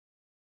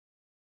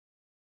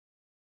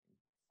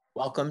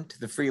Welcome to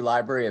the Free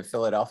Library of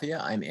Philadelphia.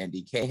 I'm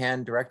Andy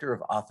Cahan, Director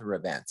of Author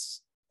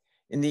Events.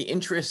 In the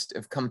interest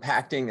of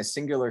compacting a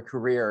singular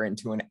career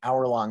into an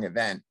hour-long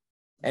event,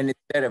 and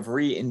instead of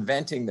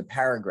reinventing the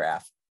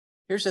paragraph,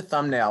 here's a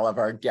thumbnail of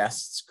our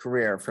guest's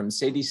career from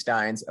Sadie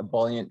Stein's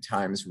Ebullient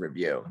Times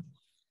Review.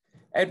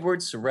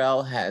 Edward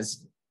Sorel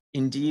has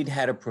indeed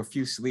had a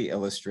profusely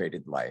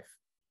illustrated life.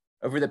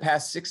 Over the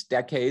past 6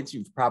 decades,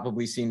 you've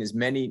probably seen his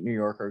many New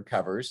Yorker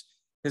covers,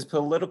 his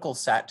political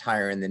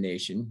satire in The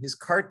Nation, his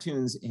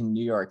cartoons in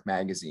New York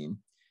Magazine,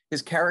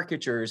 his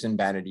caricatures in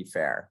Vanity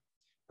Fair.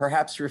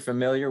 Perhaps you're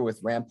familiar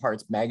with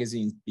Ramparts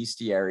magazine's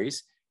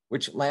bestiaries,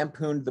 which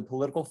lampooned the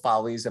political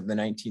follies of the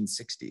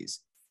 1960s,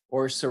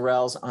 or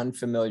Sorel's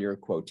unfamiliar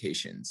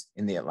quotations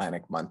in the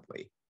Atlantic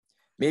Monthly.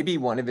 Maybe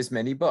one of his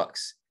many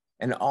books,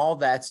 and all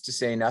that's to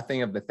say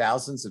nothing of the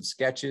thousands of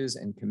sketches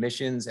and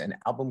commissions and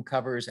album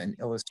covers and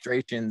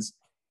illustrations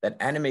that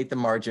animate the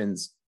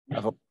margins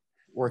of a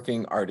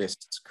working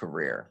artist's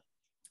career.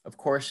 Of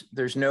course,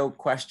 there's no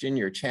question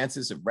your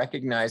chances of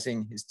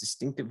recognizing his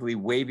distinctively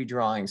wavy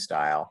drawing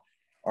style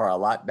are a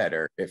lot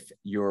better if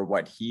you're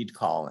what he'd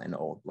call an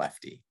old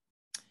lefty.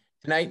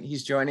 Tonight,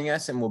 he's joining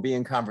us and will be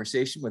in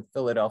conversation with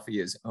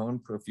Philadelphia's own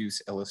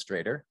profuse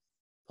illustrator,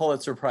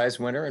 Pulitzer Prize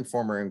winner and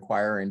former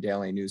Enquirer and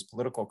Daily News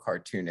political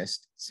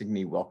cartoonist,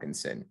 Signe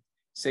Wilkinson.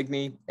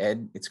 Signe,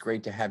 Ed, it's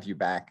great to have you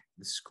back.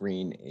 The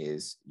screen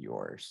is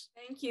yours.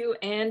 Thank you,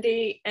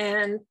 Andy,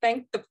 and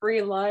thanks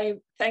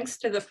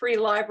to the Free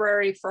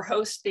Library for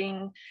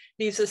hosting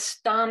these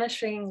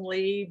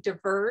astonishingly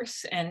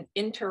diverse and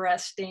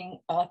interesting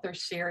author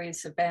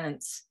series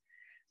events.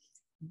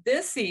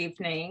 This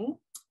evening,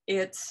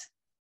 it's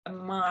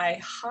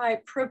my high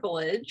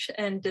privilege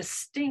and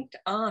distinct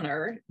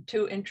honor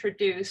to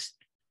introduce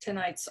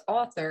tonight's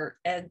author,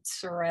 Ed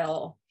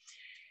Sorel.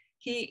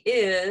 He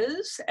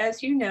is,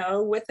 as you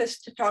know, with us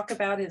to talk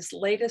about his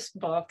latest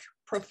book,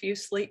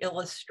 Profusely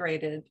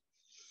Illustrated.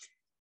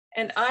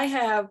 And I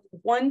have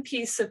one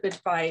piece of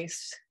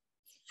advice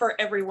for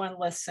everyone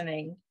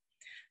listening.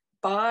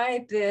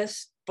 Buy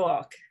this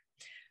book.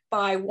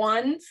 Buy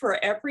one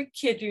for every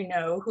kid you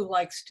know who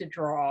likes to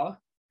draw.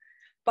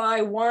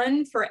 Buy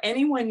one for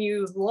anyone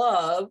you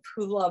love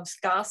who loves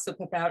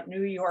gossip about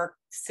New York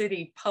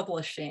City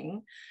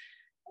publishing,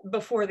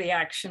 before the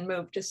action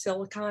moved to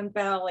Silicon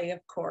Valley,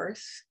 of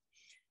course.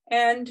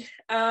 And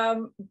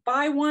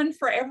buy one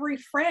for every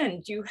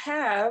friend you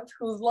have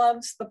who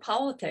loves the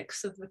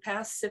politics of the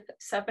past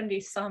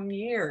 70-some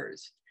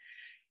years.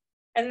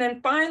 And then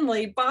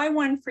finally, buy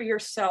one for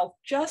yourself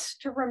just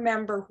to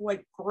remember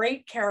what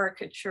great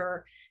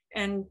caricature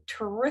and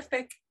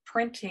terrific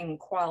printing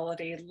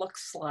quality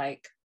looks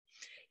like.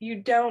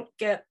 You don't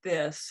get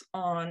this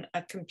on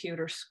a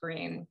computer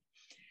screen.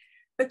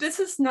 But this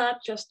is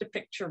not just a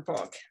picture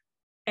book.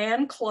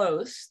 Anne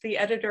Close, the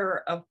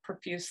editor of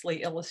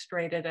Profusely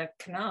Illustrated at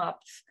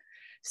Knopf,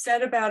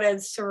 said about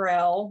Ed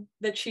Sorel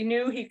that she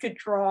knew he could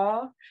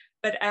draw,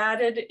 but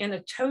added in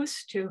a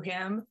toast to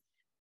him,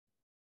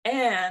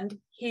 and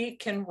he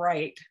can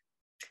write.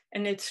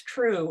 And it's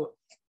true.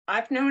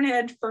 I've known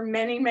Ed for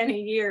many,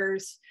 many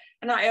years,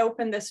 and I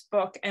opened this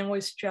book and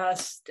was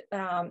just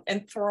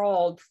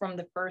enthralled from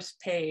the first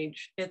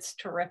page. It's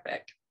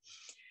terrific.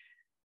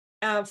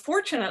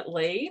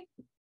 Fortunately,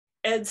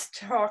 Ed's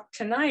talk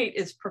tonight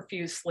is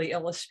profusely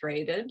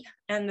illustrated,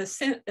 and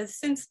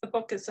since the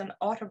book is an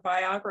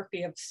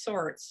autobiography of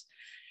sorts,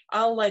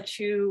 I'll let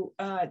you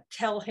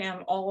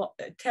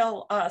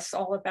tell us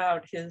all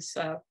about his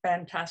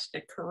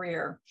fantastic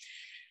career.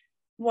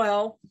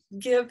 Well,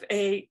 give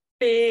a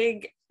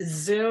big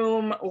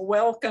Zoom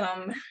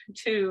welcome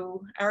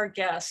to our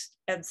guest,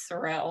 Ed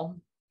Sorel.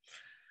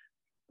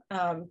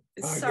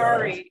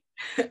 Sorry.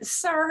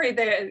 Sorry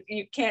that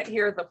you can't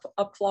hear the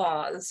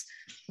applause.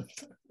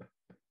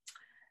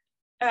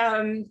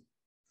 To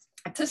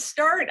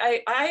start,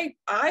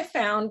 I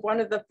found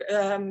one of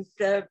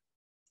the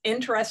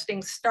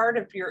interesting start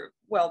of your,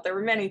 well, there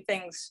were many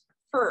things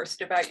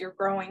first about your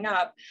growing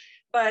up,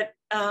 but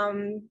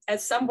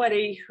as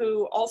somebody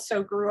who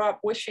also grew up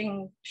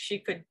wishing she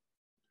could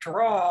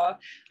draw,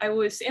 I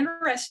was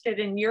interested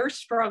in your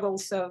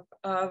struggles of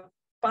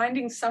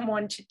finding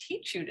someone to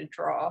teach you to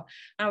draw.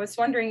 I was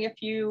wondering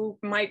if you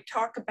might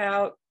talk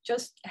about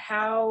just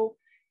how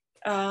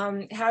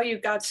you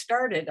got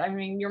started. I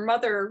mean, your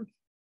mother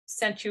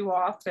sent you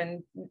off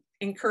and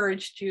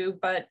encouraged you,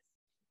 but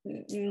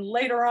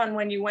later on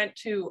when you went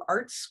to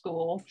art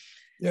school.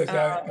 Yes,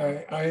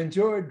 I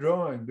enjoyed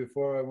drawing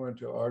before I went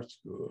to art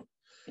school.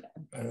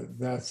 Yeah.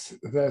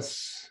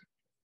 That's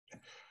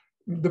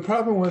the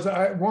problem was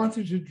I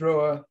wanted to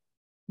draw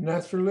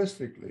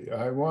naturalistically.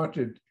 I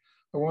wanted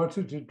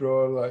to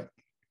draw like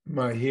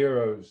my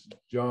heroes,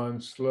 John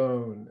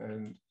Sloan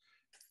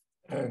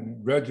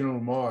and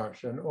Reginald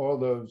Marsh and all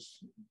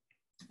those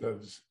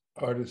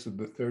artists of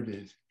the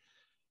 30s.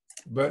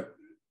 But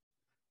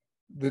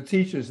the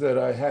teachers that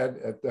I had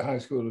at the High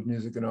School of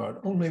Music and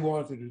Art only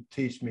wanted to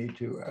teach me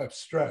to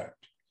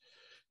abstract,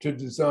 to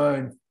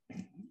design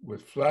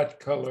with flat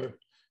color,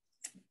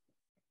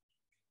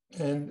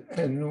 And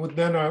then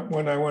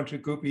when I went to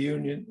Cooper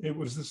Union, it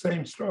was the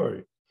same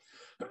story.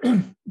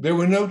 There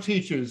were no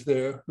teachers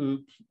there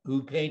who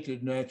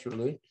painted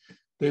naturally.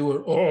 They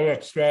were all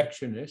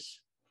abstractionists.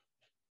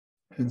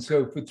 And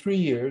so for 3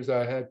 years,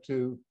 I had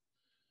to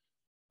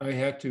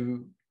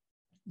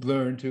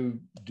learn to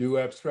do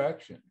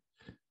abstraction.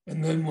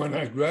 And then when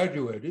I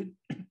graduated,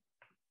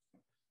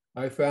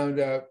 I found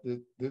out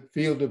that the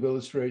field of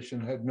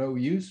illustration had no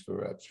use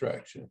for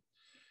abstraction.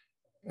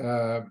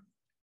 I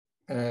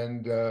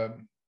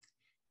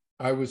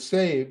was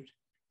saved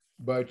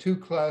by 2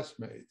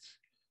 classmates.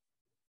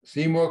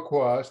 Seymour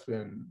Quast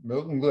and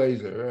Milton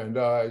Glaser and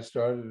I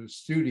started a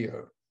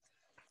studio,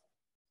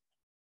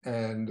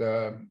 and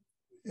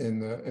in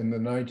the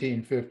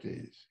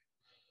 1950s,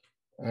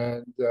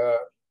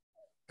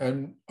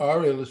 and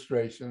our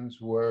illustrations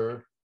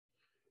were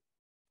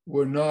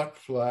not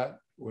flat,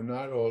 were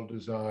not all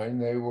design.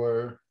 They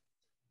were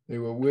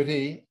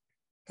witty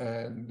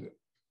and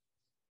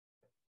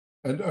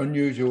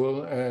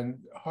unusual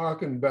and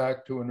harkened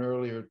back to an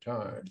earlier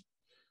time.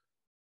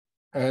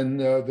 And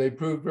they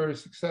proved very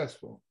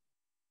successful.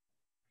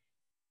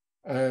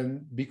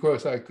 And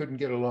because I couldn't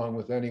get along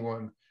with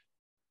anyone,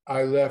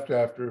 I left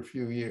after a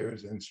few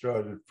years and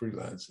started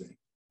freelancing.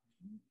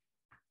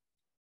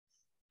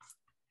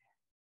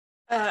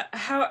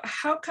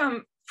 How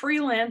come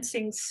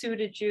freelancing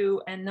suited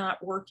you and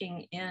not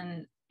working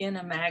in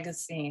a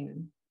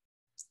magazine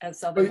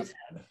as others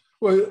had?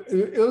 Well,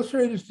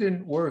 illustrators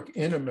didn't work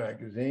in a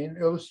magazine.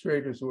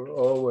 Illustrators were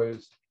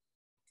always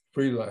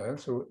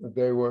freelance.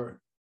 They were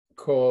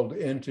called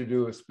in to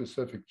do a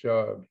specific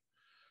job.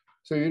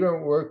 So you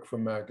don't work for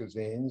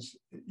magazines,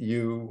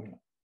 you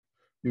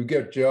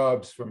get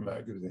jobs from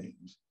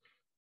magazines.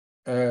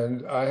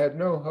 And I had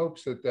no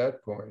hopes at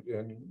that point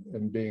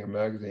in being a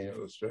magazine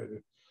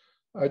illustrator.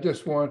 I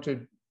just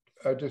wanted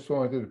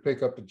to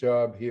pick up a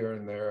job here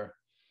and there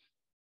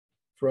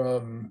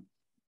from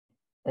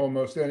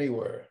almost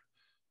anywhere.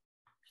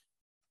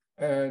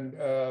 And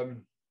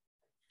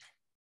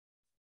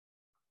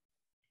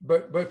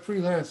but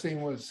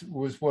freelancing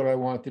was what I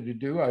wanted to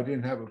do. I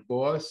didn't have a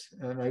boss,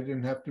 and I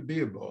didn't have to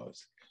be a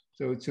boss,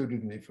 so it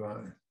suited me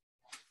fine.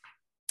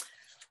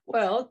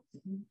 Well,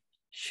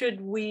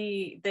 should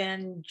we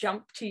then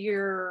jump to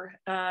your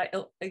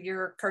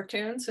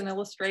cartoons and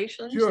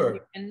illustrations? Sure.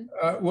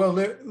 Well,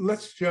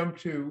 let's jump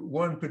to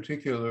one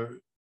particular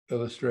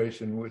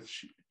illustration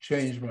which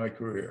changed my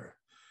career.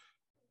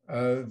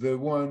 The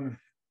one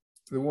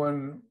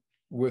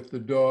with the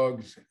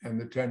dogs and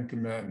the 10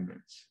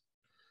 Commandments.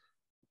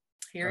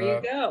 Here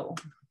you go.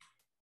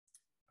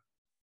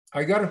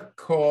 I got a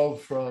call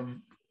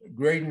from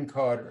Graydon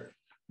Carter,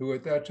 who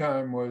at that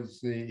time was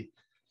the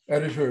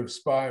editor of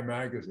Spy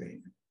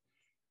magazine.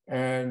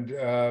 And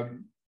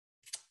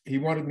he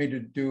wanted me to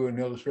do an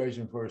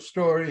illustration for a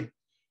story.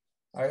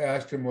 I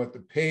asked him what the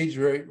page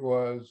rate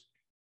was,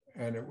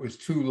 and it was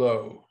too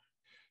low.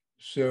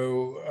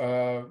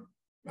 So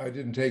I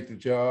didn't take the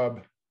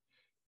job.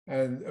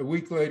 And a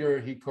week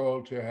later, he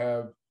called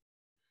to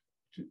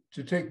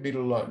take me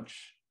to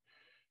lunch.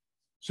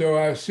 So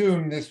I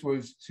assumed this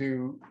was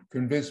to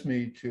convince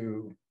me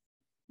to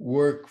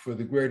work for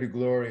the greater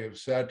glory of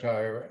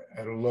satire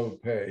at a low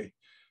pay.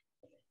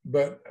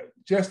 But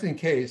just in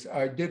case,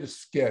 I did a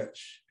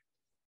sketch,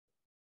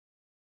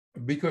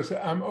 because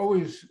I'm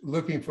always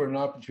looking for an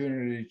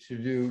opportunity to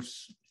do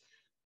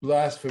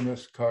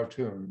blasphemous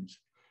cartoons.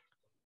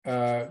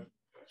 I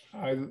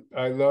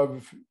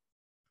love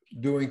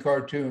doing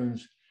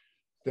cartoons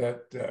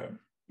that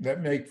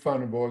make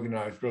fun of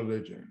organized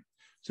religion.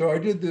 So I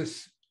did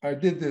this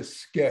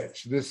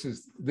sketch. This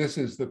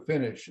is the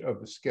finish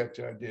of the sketch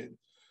I did,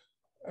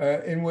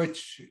 in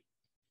which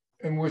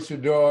a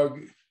dog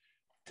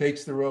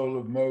takes the role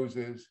of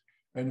Moses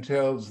and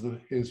tells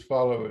his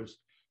followers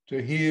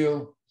to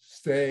heal,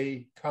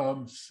 stay,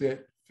 come,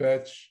 sit,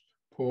 fetch,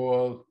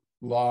 pull,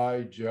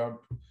 lie,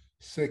 jump,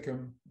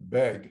 sicken,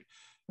 beg.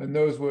 And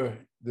those were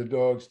the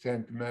dog's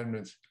 10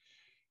 commandments.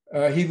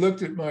 He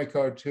looked at my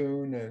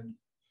cartoon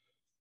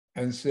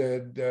and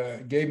said,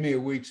 gave me a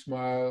weak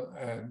smile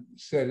and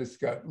said it's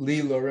got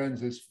Lee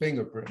Lorenz's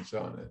fingerprints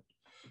on it.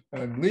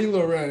 And Lee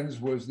Lorenz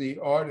was the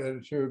art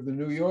editor of the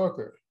New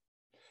Yorker.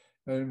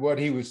 And what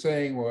he was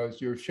saying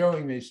was, you're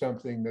showing me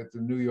something that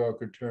the New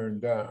Yorker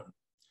turned down.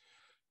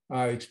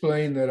 I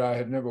explained that I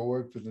had never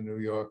worked for the New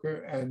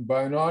Yorker, and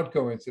by an odd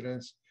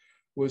coincidence,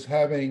 was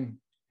having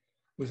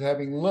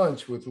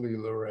lunch with Lee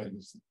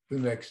Lorenz the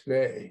next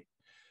day.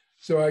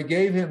 So I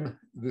gave him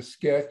the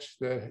sketch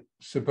that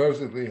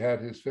supposedly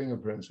had his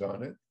fingerprints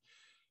on it.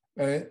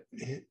 And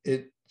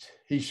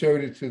he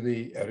showed it to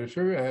the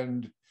editor,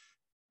 and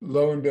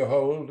lo and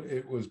behold,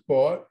 it was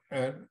bought.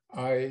 And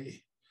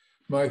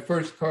my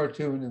first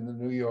cartoon in the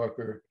New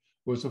Yorker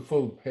was a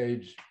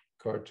full-page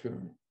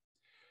cartoon.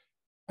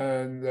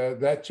 And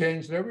that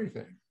changed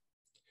everything.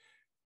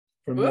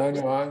 From then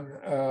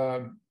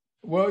on,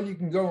 well, you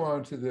can go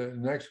on to the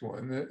next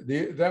one.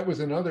 That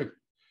was another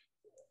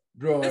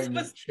drawing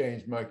that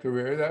changed my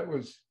career. That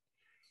was,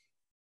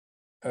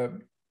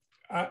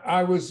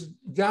 I was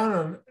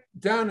down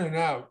down and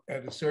out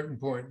at a certain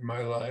point in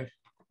my life.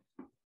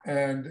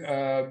 And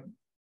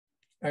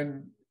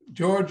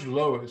George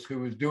Lois, who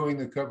was doing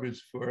the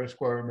covers for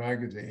Esquire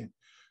magazine,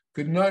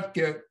 could not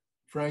get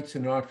Frank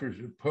Sinatra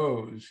to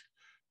pose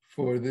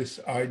for this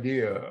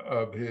idea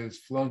of his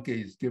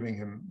flunkies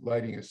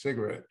lighting a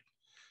cigarette.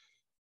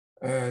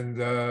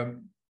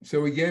 And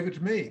so he gave it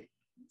to me.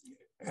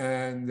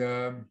 And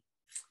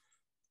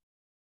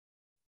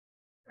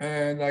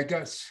I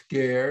got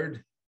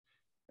scared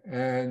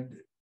and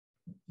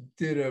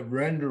did a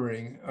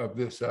rendering of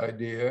this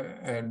idea.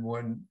 And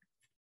when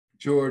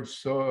George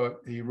saw it,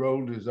 he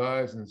rolled his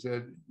eyes and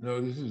said,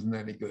 "No, this isn't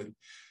any good.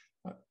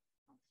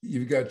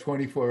 You've got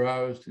 24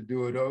 hours to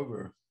do it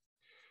over."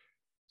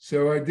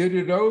 So I did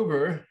it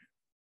over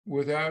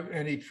without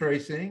any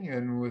tracing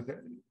and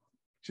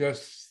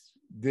just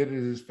did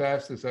it as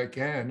fast as I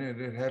can. And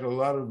it had a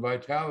lot of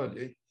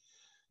vitality.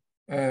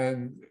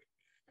 And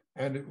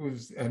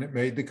it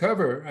made the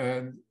cover.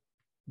 And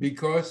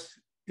because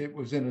it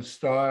was in a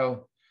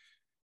style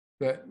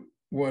that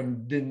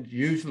one didn't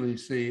usually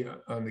see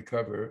on the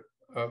cover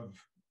of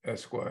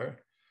Esquire,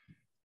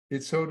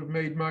 it sort of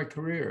made my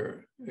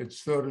career. It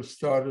sort of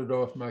started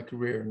off my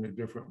career in a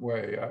different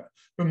way.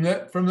 From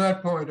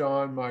that point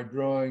on, my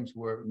drawings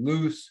were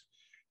loose,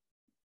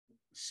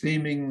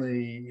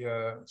 seemingly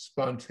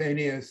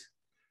spontaneous,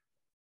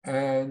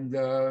 and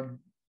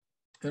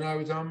I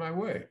was on my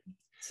way.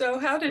 So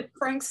how did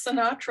Frank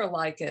Sinatra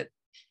like it?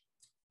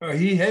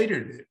 He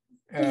hated it.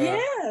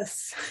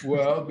 Yes.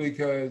 Well,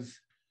 because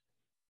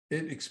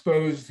it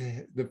exposed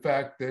the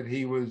fact that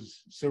he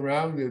was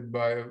surrounded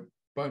by a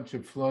bunch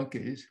of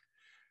flunkies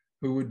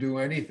who would do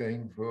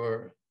anything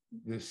for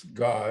this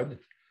god,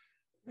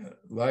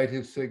 light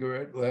his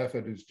cigarette, laugh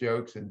at his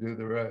jokes, and do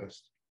the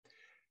rest.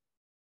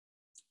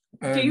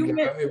 And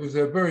it was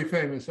a very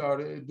famous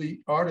article.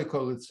 The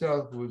article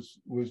itself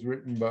was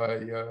written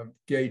by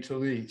Gay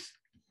Talese,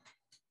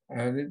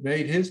 and it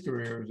made his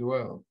career as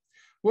well.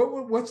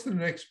 What's the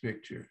next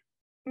picture?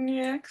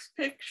 Next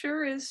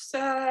picture is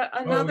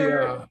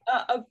another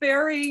a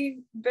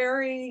very,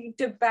 very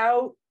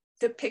devout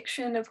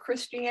depiction of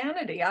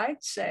Christianity,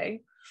 I'd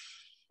say.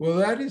 Well,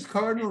 that is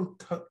Cardinal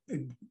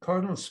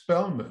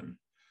Spellman,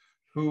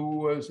 who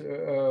was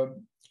a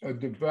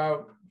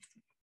devout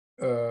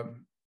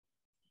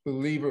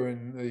believer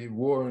in the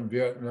war in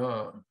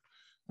Vietnam.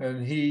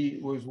 And he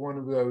was one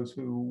of those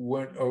who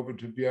went over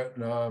to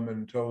Vietnam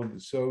and told the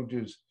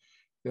soldiers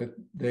that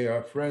they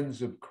are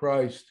friends of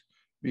Christ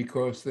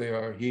because they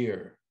are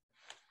here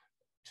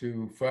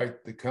to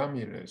fight the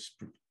communists.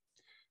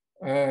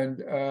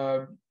 And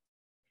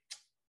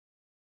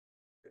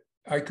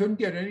I couldn't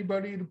get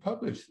anybody to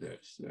publish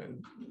this.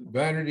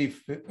 Vanity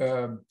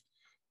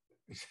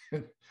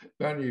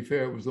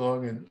Fair was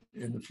long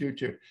in the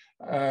future.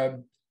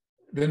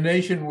 The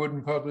Nation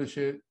wouldn't publish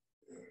it.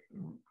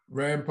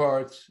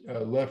 Ramparts,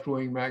 a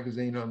left-wing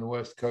magazine on the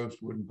West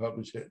Coast, wouldn't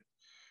publish it.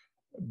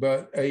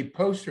 But a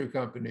poster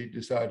company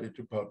decided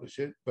to publish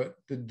it. But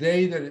the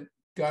day that it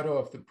got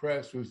off the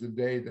press was the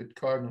day that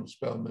Cardinal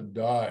Spellman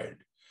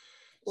died.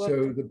 Well,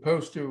 so the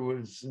poster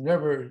was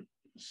never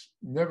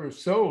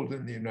sold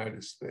in the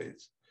United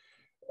States.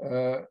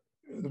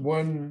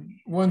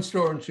 One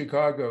store in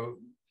Chicago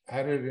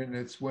had it in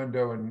its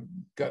window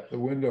and got the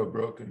window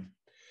broken.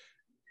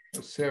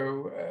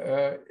 So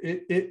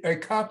a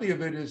copy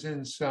of it is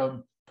in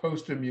some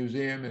poster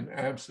museum in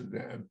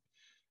Amsterdam,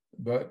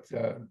 but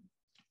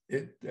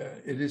it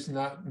is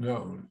not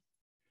known.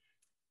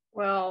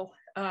 Well,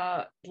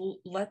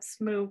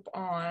 let's move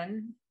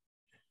on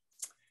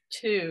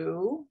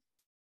to.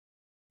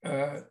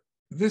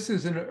 This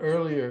is an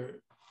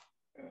earlier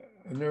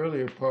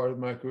part of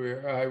my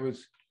career.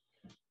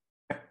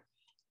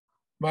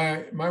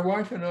 My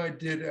wife and I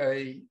did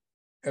a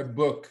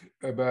book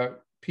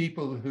about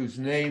people whose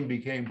name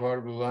became part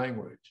of a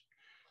language.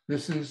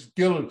 This is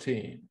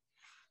Guillotine,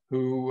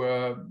 who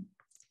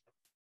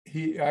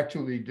he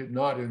actually did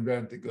not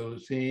invent the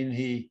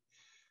guillotine.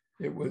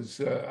 It was,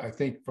 I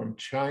think, from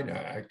China,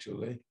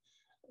 actually,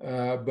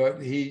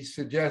 but he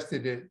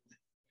suggested it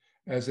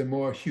as a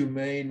more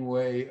humane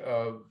way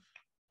of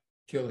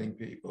killing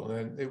people,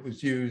 and it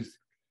was used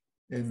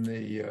in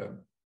the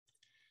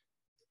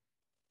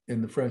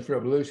French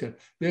Revolution.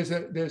 There's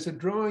a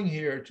drawing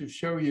here to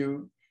show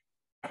you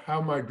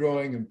how my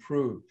drawing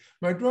improved.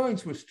 My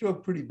drawings were still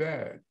pretty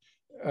bad.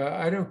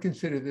 I don't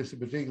consider this a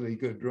particularly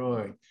good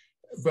drawing,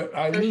 but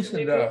I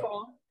loosened up.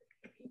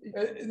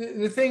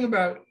 The thing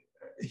about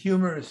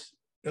humorous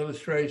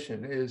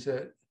illustration is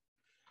that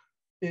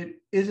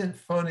it isn't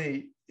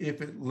funny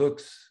if it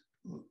looks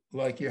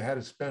like you had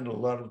to spend a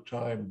lot of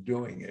time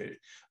doing it.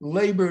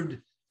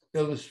 Labored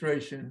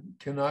illustration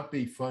cannot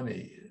be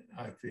funny,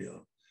 I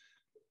feel.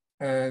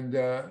 And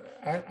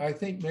I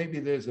think maybe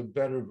there's a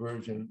better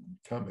version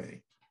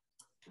coming.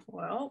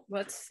 Well,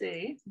 let's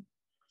see.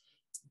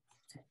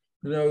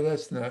 No,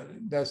 that's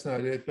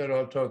not it, but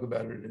I'll talk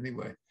about it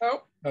anyway.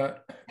 Oh,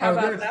 how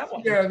about that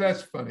one? Yeah,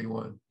 that's a funny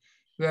one.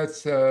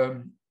 That's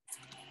Truman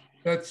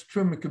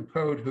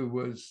Capote, who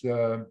was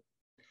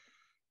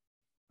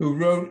who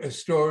wrote a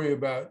story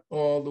about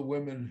all the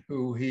women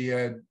who he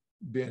had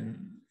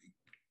been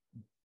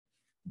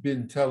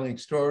telling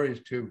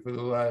stories to for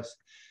the last.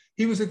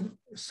 He was a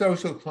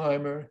social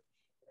climber,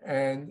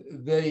 and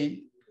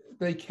they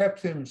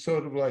kept him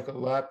sort of like a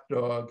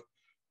lapdog,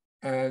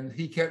 and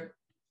he kept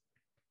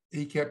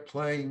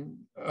playing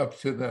up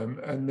to them.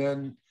 And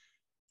then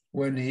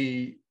when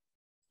he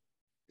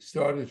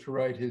started to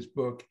write his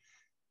book,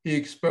 he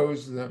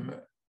exposed them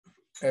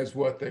as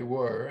what they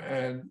were.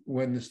 And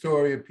when the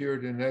story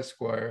appeared in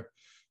Esquire,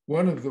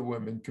 one of the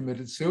women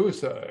committed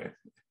suicide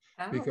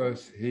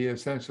because he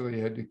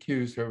essentially had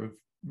accused her of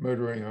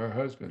murdering her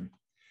husband.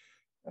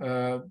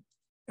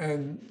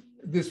 And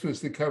this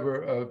was the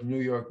cover of New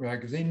York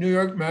Magazine. New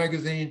York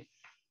Magazine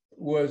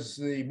was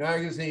the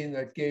magazine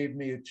that gave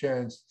me a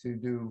chance to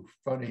do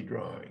funny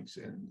drawings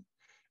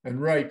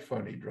and write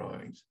funny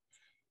drawings.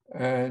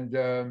 And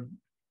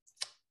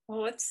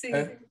well, let's see.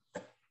 And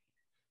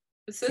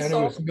it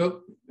was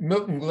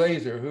Milton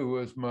Glaser, who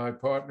was my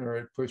partner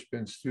at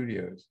Pushpin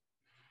Studios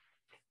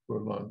for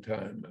a long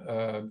time,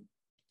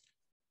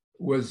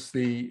 was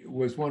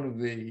one of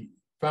the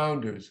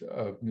founders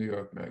of New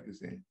York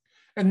Magazine.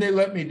 And they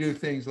let me do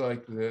things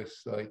like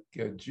this, like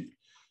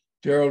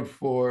Gerald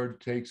Ford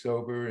takes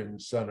over in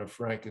Son of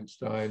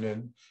Frankenstein.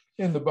 And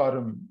in the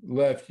bottom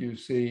left, you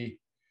see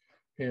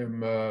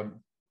him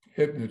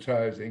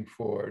hypnotizing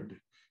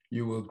Ford.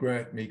 You will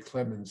grant me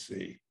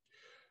clemency.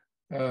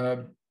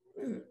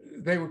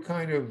 They were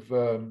kind of,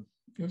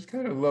 it was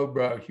kind of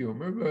lowbrow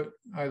humor, but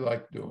I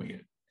liked doing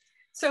it.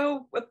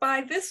 So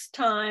by this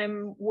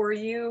time, were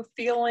you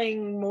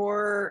feeling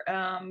more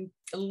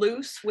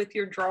loose with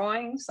your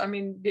drawings? I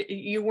mean,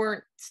 you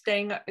weren't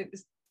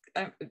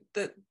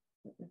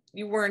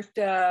you weren't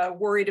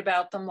worried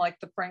about them like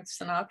the Frank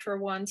Sinatra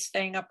one,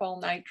 staying up all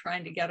night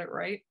trying to get it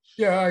right?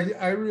 Yeah,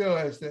 I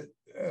realized that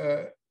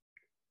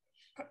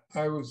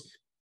I was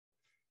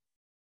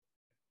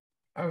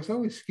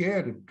always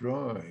scared of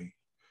drawing.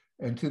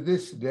 And to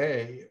this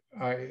day,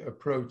 I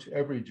approach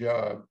every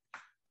job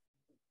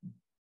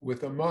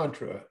with a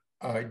mantra: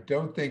 I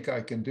don't think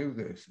I can do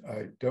this.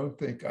 I don't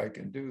think I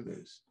can do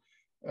this.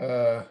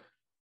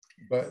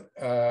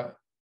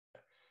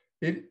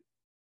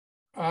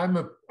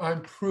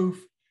 I'm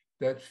proof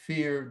that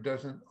fear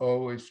doesn't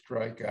always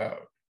strike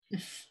out.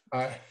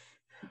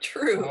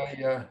 True.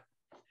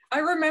 I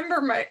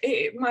remember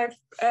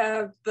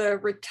the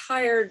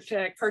retired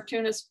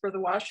cartoonist for the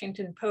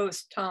Washington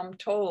Post, Tom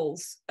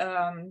Tolles,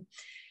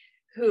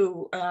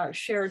 who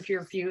shared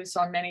your views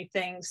on many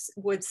things,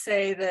 would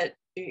say that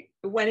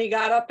when he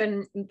got up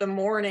in the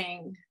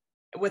morning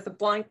with a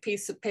blank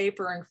piece of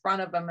paper in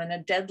front of him and a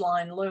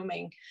deadline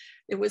looming,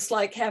 it was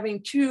like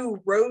having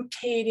two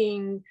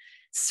rotating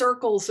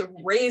circles of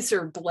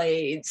razor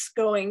blades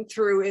going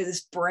through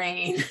his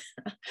brain.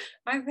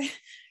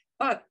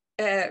 But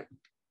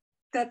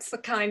that's the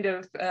kind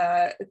of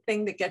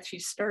thing that gets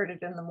you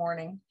started in the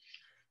morning.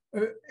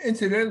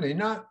 Incidentally,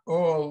 not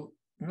all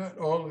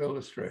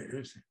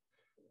illustrators,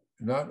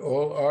 not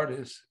all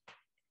artists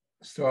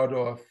start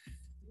off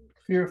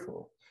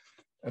fearful.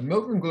 And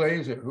Milton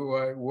Glaser, who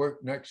I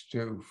worked next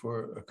to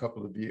for a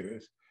couple of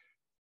years,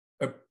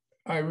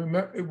 I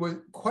remember it was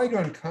quite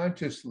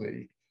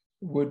unconsciously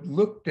would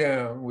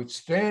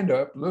stand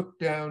up, look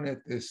down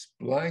at this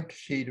blank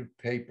sheet of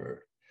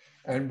paper,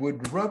 and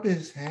would rub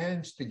his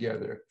hands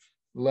together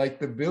like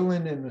the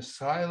villain in a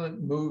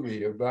silent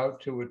movie about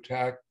to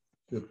attack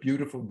the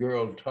beautiful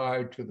girl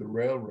tied to the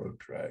railroad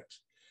tracks.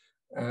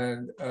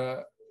 And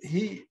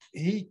he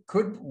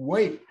couldn't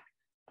wait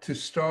to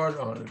start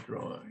on a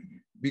drawing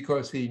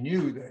because he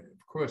knew that,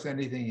 of course,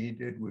 anything he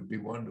did would be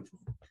wonderful.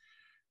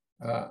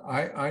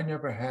 I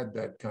never had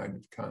that kind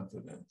of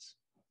confidence.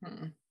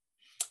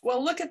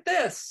 Well, look at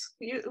this.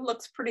 It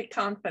looks pretty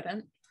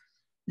confident.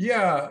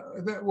 Yeah,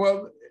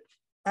 well,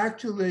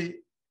 actually,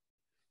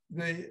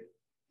 the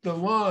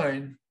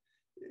line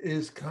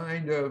is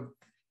kind of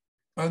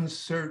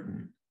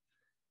uncertain.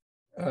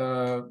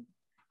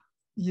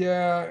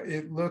 Yeah,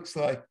 it looks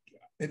like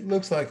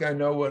I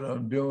know what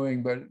I'm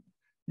doing, but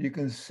you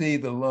can see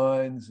the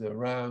lines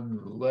around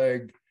the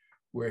leg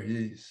where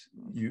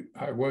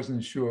I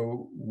wasn't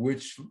sure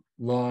which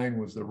line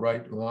was the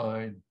right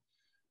line,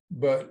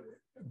 but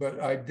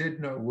I did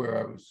know where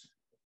I was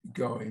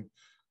going.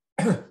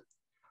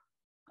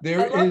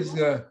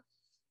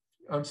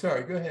 I'm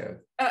sorry, go ahead.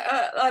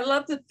 I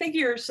love the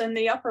figures in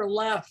the upper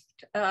left.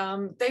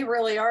 They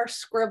really are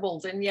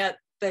scribbled, and yet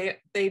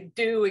they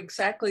do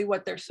exactly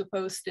what they're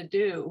supposed to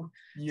do.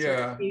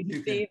 Yeah.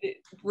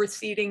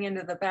 Receding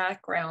into the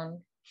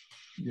background.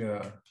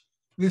 Yeah.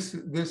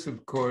 This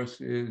of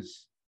course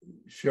is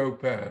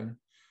Chopin.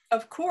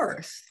 Of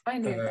course, I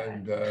knew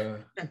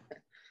that.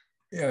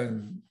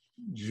 And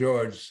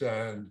George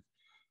Sand.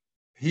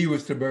 He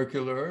was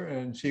tubercular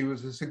and she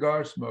was a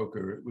cigar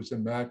smoker. It was a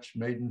match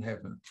made in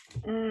heaven.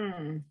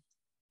 And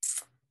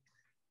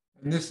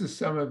this is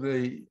some of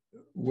the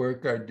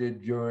work I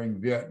did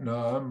during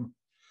Vietnam.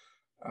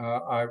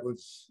 I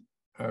was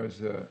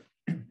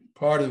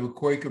part of a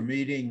Quaker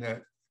meeting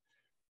that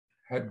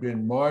had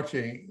been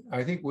marching.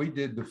 I think we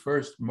did the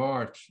first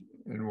march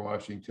in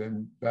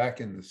Washington back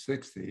in the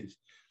 60s.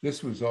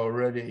 This was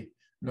already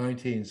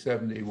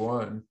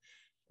 1971,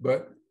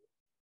 but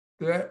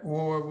that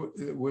war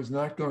was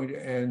not going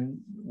to end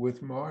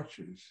with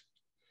marches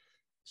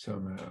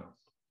somehow.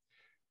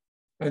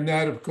 And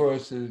that, of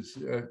course, is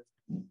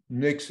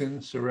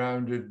Nixon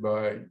surrounded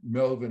by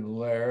Melvin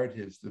Laird,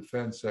 his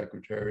defense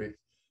secretary,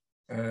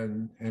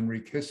 and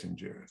Henry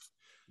Kissinger,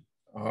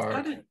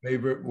 our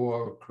favorite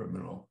war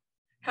criminal.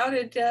 How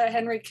did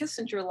Henry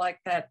Kissinger like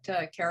that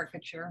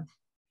caricature?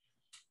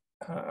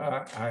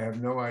 I have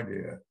no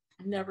idea.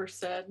 Never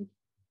said.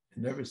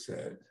 Never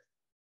said.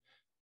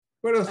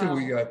 What else have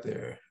we got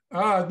there?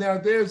 Now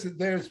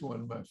there's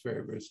one of my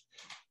favorites.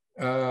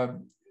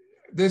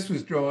 This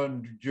was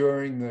drawn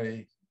during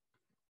the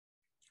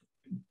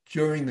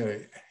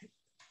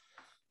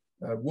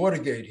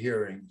Watergate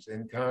hearings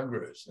in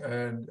Congress,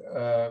 and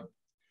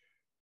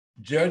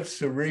Judge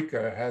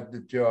Sirica had the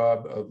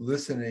job of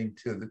listening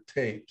to the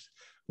tapes.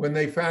 When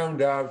they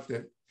found out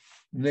that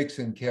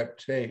Nixon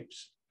kept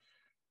tapes,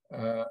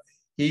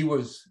 he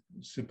was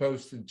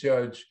supposed to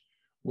judge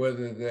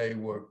whether they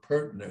were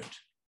pertinent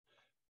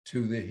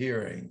to the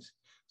hearings.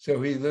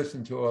 So he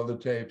listened to all the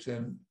tapes,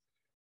 and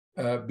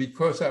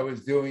because I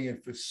was doing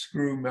it for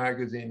Screw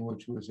magazine,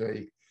 which was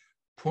a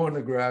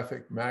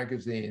pornographic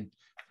magazine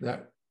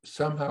that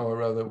somehow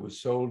or other was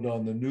sold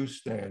on the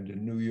newsstand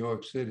in New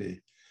York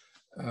City,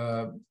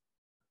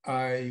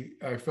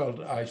 I felt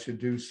I should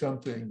do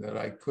something that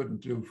I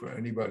couldn't do for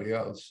anybody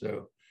else.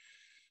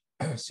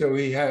 So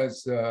he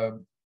has, so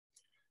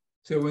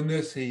in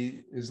this,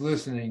 he is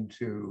listening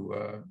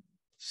to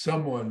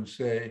someone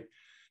say,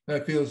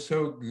 "That feels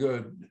so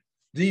good,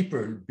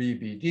 deeper,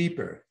 BB,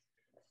 deeper.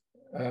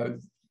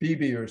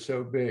 BB are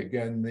so big,"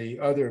 and the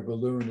other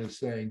balloon is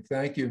saying,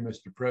 "Thank you,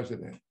 Mr.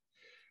 President."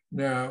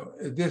 Now,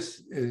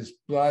 this is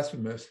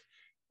blasphemous,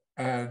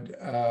 and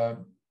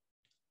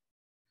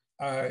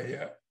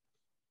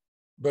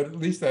but at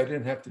least I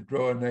didn't have to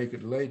draw a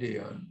naked lady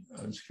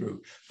on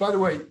Screw. By the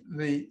way,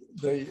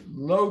 the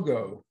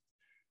logo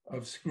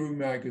of Screw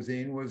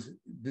magazine was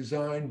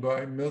designed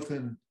by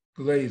Milton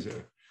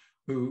Glaser,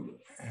 who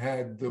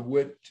had the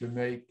wit to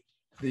make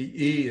the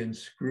E in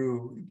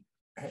Screw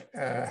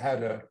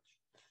had an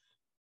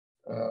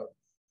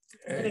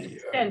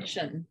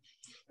extension.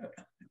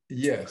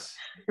 Yes.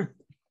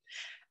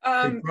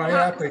 A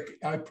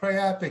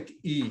priapic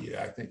E,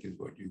 I think is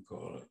what you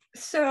call it.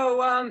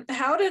 So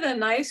how did a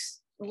nice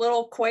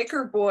little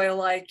Quaker boy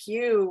like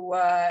you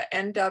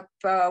end up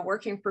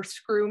working for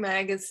Screw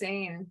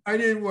magazine? I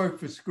didn't work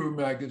for Screw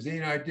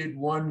magazine. I did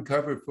one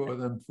cover for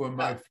them for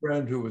my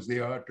friend who was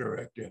the art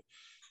director.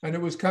 And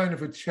it was kind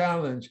of a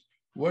challenge.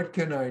 What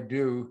can I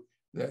do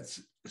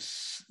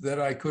that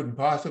I couldn't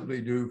possibly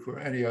do for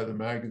any other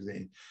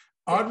magazine?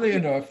 Oddly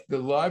enough, the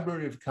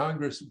Library of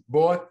Congress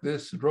bought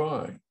this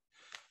drawing,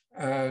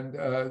 and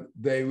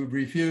they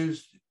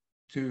refused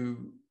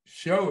to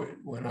show it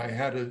when I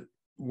had a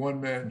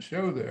one-man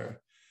show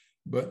there,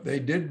 but they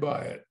did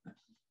buy it.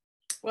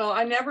 Well,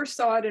 I never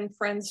saw it in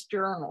Friends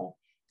Journal.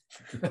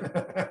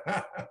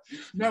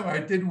 No, I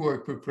did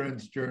work for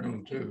Friends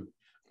Journal too.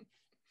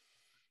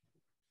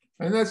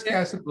 And that's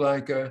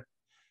Casablanca.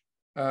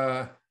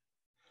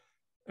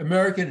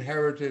 American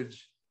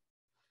Heritage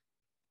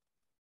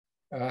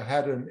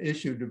had an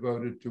issue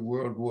devoted to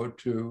World War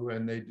II,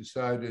 and they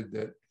decided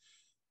that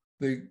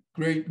the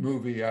great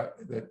movie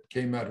that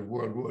came out of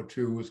World War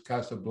II was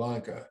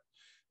Casablanca.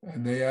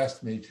 And they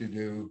asked me to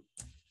do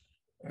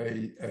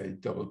a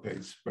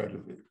double-page spread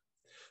of it.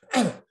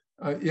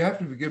 You have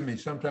to forgive me,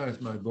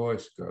 sometimes my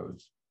voice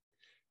goes.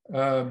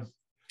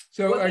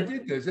 So I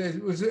did this.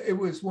 It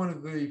was one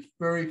of the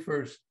very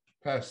first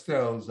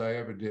pastels I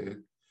ever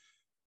did.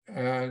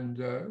 And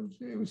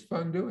it was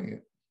fun doing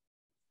it.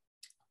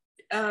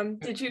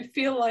 Did you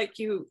feel like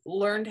you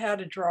learned how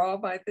to draw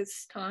by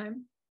this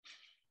time?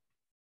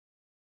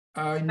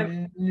 I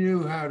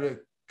knew how to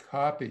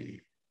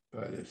copy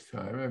by this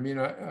time. I mean,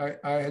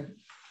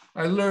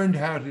 I learned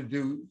how to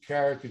do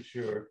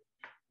caricature.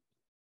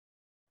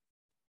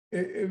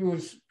 It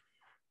was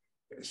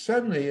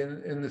suddenly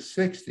in the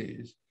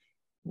 60s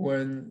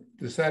when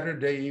the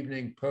Saturday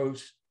Evening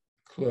Post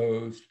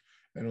closed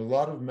and a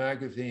lot of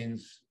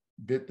magazines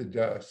bit the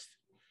dust.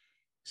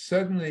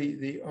 Suddenly,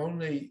 the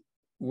only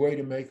way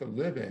to make a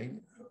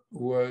living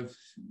was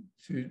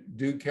to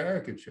do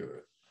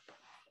caricature.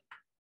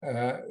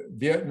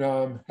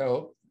 Vietnam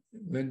helped,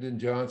 Lyndon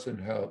Johnson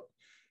helped,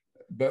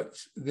 but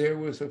there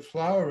was a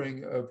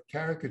flowering of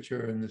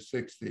caricature in the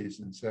 60s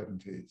and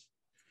 70s.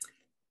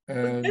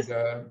 And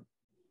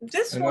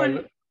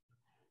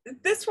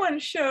this one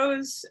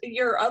shows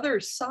your other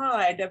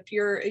side of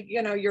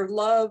your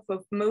love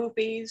of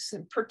movies,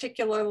 and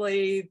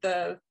particularly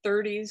the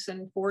 30s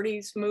and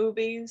 40s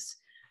movies.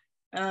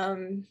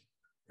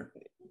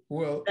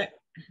 Well,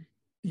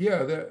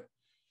 yeah, the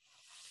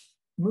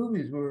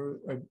movies were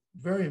a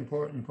very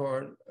important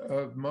part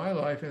of my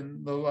life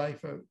and the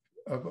life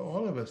of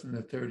all of us in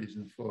the 30s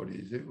and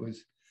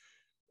 40s.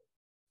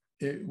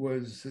 it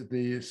was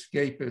the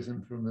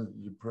escapism from the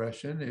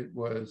Depression. It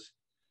was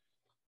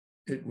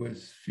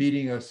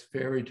feeding us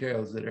fairy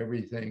tales that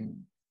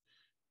everything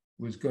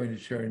was going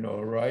to turn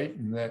all right,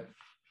 and that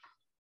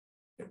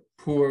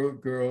poor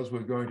girls were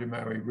going to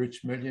marry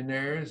rich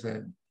millionaires,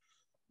 and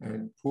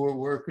poor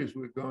workers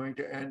were going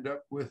to end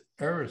up with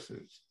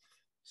heiresses.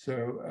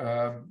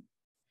 So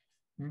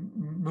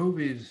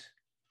movies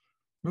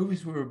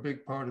were a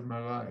big part of my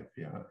life.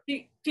 Yeah.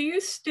 Do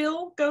you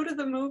still go to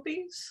the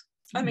movies?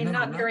 I mean, No,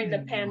 not during the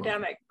anymore.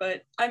 Pandemic,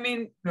 but I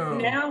mean,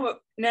 No.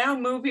 now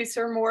movies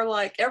are more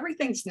like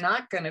everything's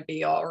not going to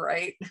be all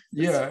right.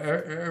 Yeah,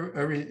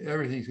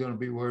 everything's going to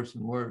be worse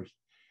and worse.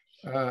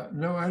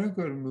 No, I don't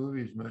go to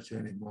movies much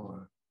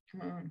anymore.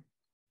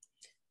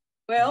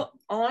 Well,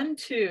 on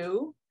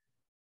to.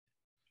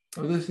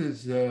 Oh, this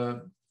is,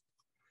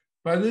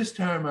 by this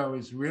time I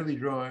was really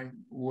drawing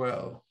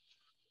well.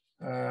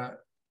 And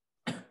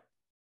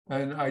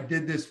I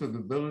did this for the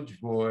Village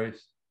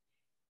Voice.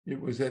 It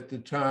was at the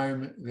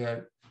time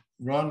that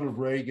Ronald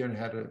Reagan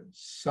had a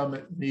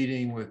summit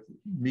meeting with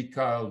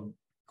Mikhail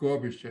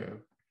Gorbachev.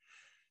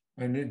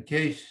 And in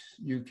case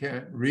you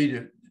can't read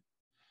it,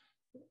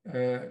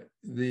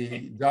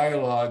 the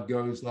dialogue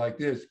goes like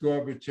this.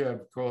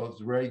 Gorbachev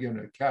calls Reagan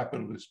a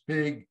capitalist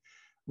pig.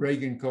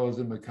 Reagan calls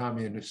him a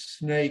communist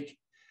snake.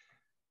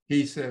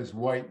 He says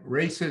white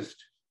racist.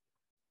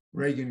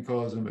 Reagan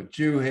calls him a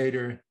Jew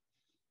hater.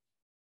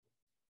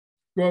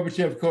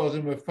 Gorbachev calls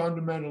him a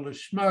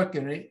fundamentalist schmuck,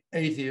 an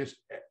atheist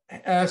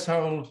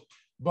asshole,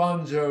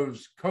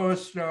 Bonzo's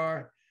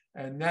co-star,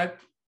 and that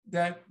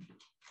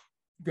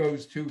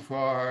goes too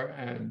far,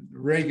 and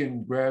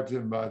Reagan grabs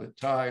him by the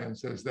tie and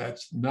says,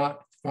 "That's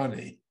not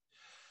funny."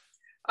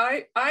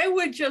 I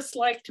would just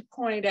like to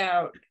point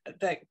out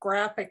that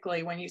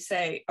graphically, when you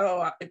say,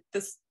 "Oh,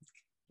 this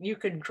you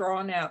can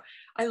draw now,"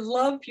 I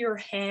love your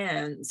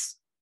hands.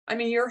 I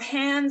mean, your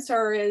hands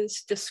are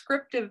as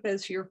descriptive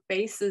as your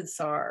faces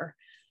are.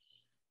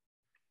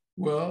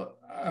 Well,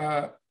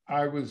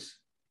 I was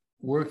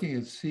working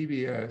at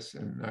CBS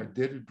and I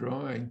did a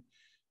drawing,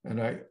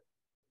 and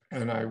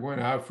I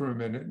went out for a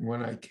minute, and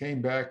when I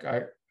came back,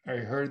 I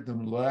heard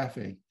them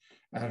laughing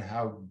at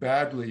how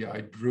badly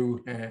I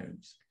drew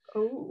hands.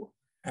 Oh.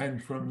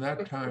 And from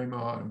that time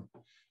on,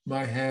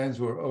 my hands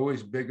were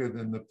always bigger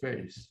than the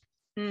face.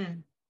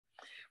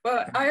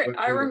 Well,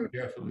 I remember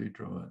carefully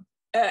drawn.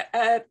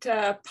 At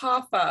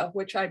PAFA,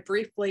 which I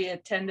briefly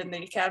attended in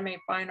the Academy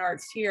of Fine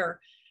Arts here,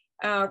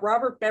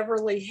 Robert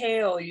Beverly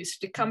Hale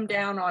used to come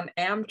down on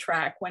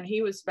Amtrak when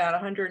he was about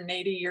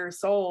 180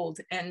 years old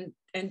and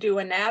do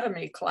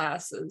anatomy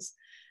classes.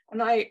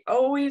 And I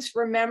always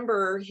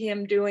remember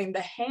him doing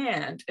the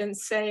hand and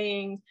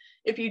saying,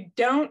 if you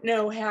don't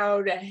know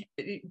how to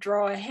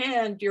draw a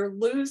hand, you're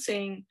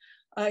losing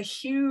a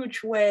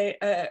huge way,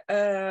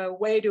 a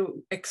way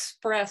to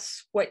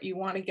express what you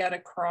want to get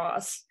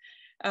across,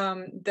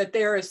 that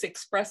they're as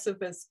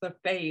expressive as the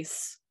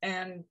face.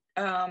 And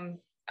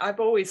I've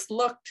always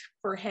looked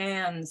for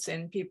hands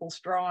in people's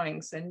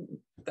drawings, and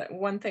that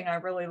one thing I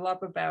really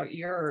love about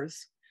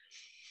yours.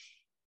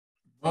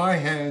 My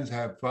hands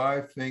have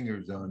 5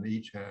 fingers on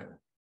each hand.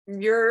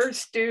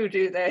 Yours do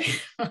they?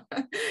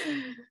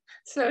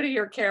 So do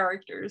your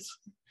characters.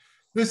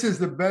 This is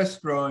the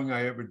best drawing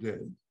I ever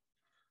did.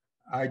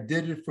 I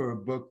did it for a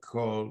book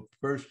called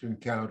First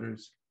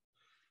Encounters,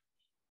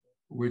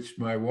 which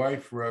my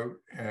wife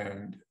wrote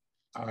and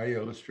I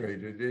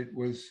illustrated. It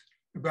was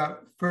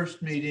about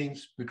first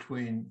meetings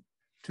between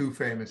 2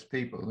 famous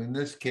people. In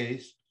this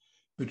case,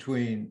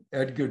 between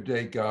Edgar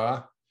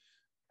Degas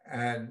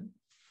and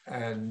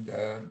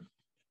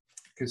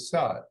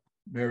Cassatt,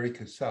 Mary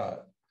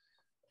Cassatt.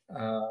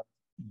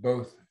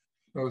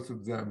 Both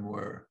of them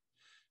were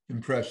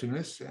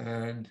impressionists,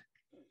 and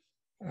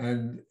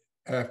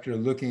after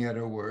looking at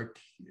her work,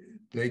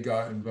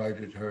 Degas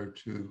invited her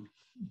to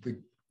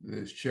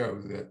the show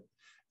that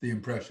the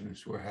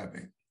impressionists were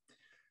having.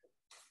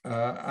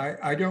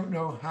 I don't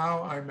know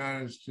how I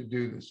managed to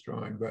do this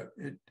drawing, but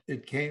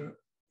it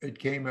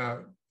came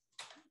out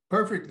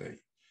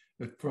perfectly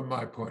from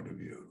my point of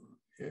view.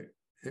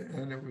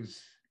 And it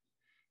was,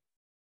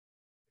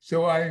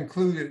 so I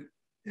include it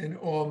in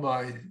all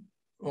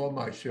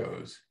my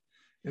shows,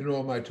 in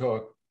all my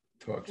talk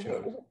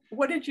shows.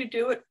 What did you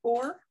do it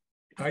for?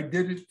 I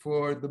did it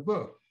for the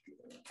book,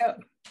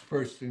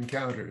 First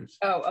Encounters.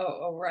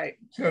 Oh, right.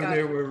 So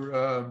there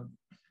were,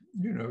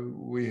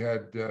 we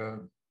had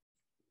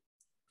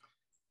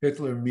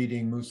Hitler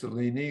meeting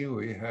Mussolini.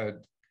 We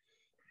had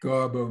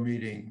Garbo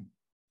meeting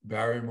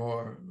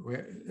Barrymore.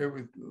 There were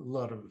a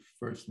lot of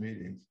first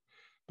meetings,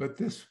 but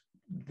this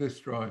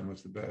drawing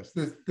was the best.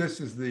 This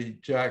is the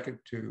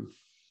jacket to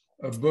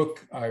a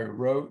book I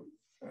wrote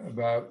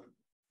about.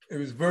 It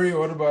was very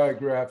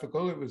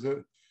autobiographical. It was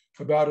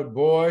about a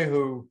boy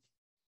who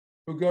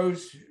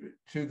goes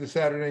to the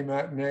Saturday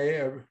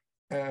matinee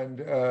and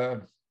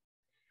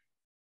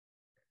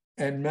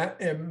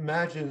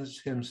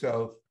imagines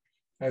himself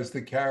as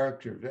the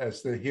character,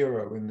 as the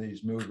hero in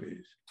these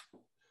movies.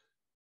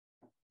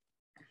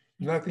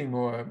 Nothing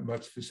more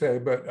much to say,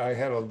 but I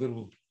had a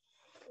little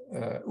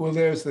well,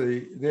 there's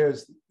a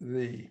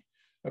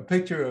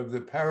picture of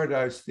the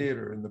Paradise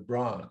Theater in the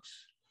Bronx,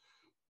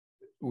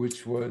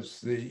 which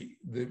was the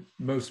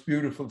most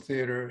beautiful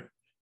theater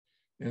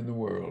in the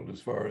world,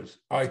 as far as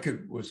I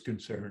was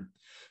concerned.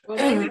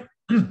 Well,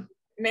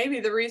 maybe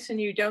the reason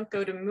you don't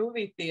go to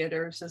movie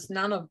theaters is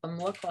none of them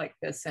look like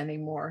this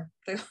anymore.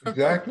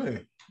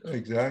 Exactly,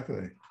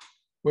 exactly.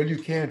 Well, you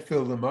can't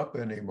fill them up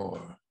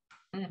anymore.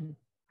 Mm-hmm.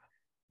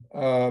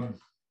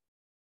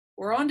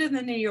 We're on to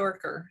the New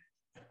Yorker.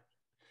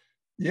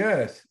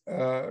 Yes,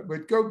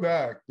 but go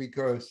back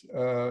because.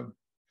 Oh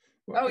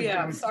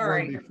yeah, I'm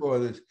sorry. Before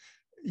this,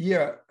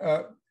 yeah.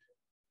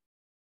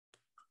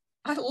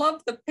 I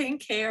love the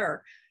pink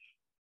hair.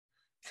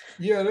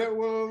 Yeah,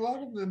 well, a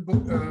lot of them.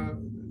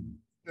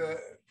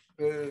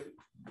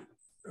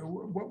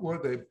 What were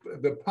they?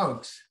 The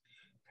punks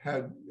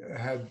had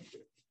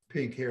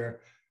pink hair.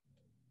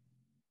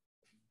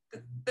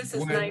 This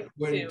is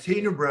when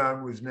Tina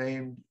Brown was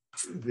named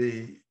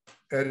the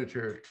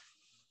editor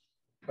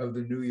of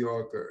the New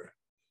Yorker,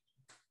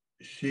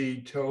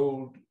 she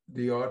told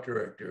the art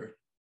director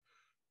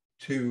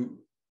to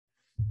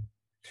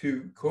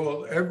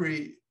call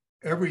every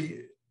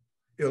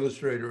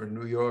illustrator in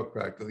New York,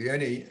 practically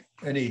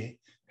any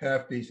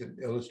half-decent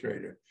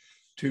illustrator,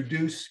 to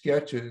do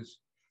sketches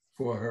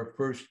for her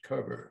first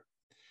cover,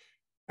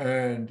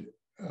 and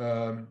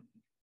for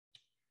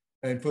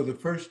the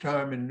first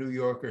time in New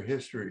Yorker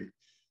history,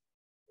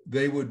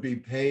 they would be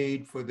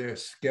paid for their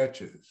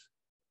sketches.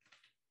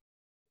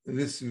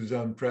 This was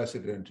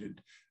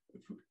unprecedented.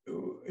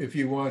 If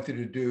you wanted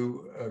to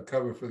do a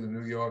cover for the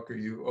New Yorker,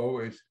 you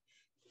always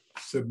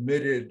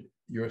submitted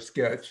your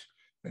sketch,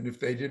 and if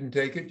they didn't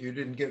take it, you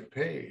didn't get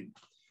paid.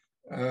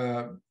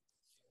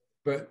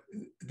 But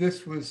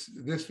this was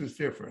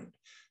different.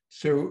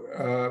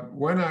 So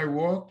when I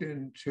walked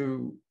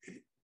into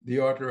the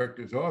art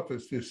director's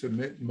office to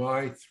submit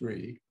my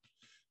three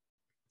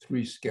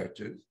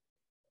sketches,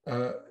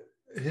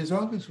 his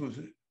office was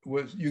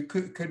you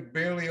could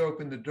barely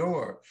open the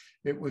door.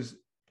 It was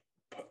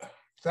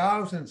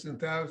thousands and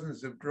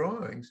thousands of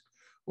drawings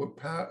were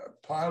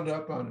piled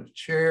up on the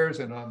chairs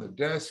and on the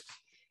desks,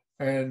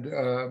 and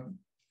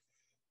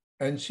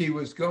she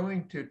was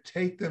going to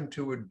take them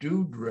to a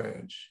dude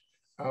ranch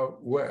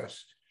out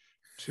west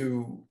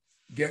to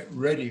get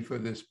ready for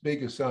this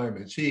big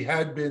assignment. She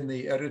had been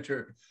the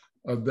editor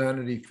of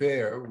Vanity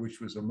Fair, which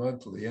was a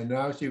monthly, and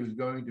now she was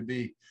going to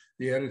be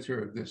the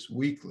editor of this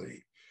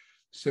weekly.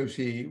 So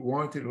she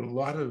wanted a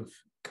lot of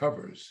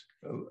covers,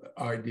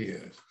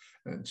 ideas,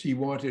 and she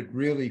wanted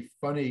really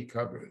funny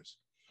covers.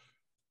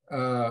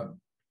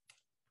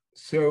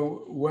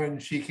 So when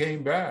she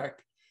came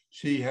back,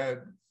 she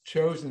had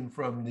chosen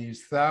from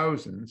these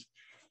thousands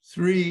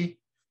three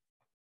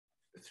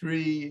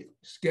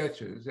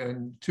sketches,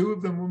 and two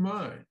of them were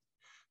mine.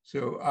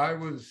 So I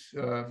was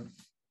on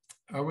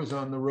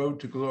the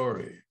road to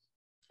glory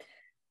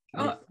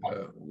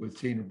with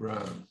Tina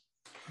Brown.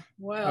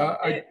 Well,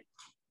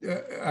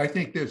 I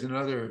think there's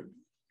another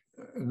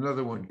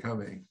one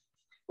coming.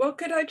 Well,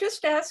 could I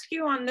just ask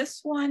you on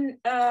this one,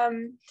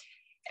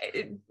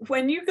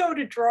 when you go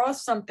to draw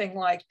something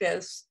like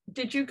this,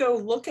 did you go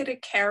look at a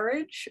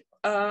carriage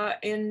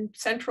in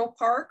Central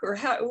Park, or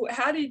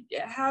how do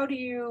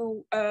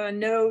you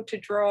know to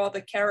draw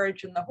the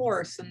carriage and the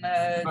horse and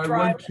the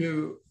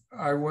driver?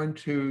 I went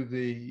to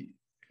the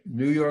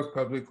New York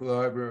Public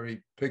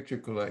Library picture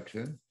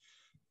collection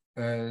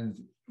and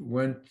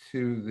went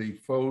to the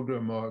folder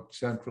marked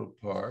Central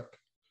Park,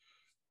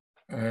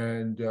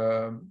 and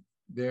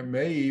there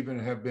may even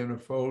have been a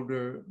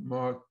folder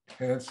marked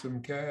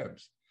Hansom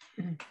Cabs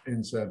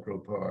in Central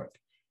Park.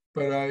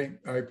 But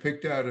I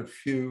picked out a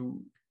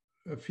few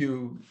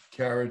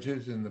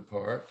carriages in the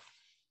park,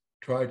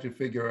 tried to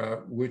figure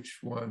out which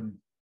one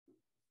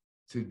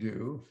to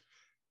do,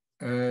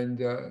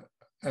 and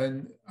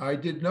I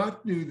did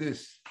not do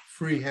this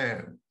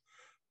freehand.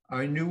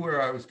 I knew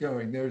where I was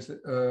going. There's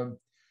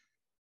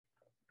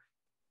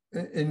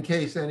in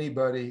case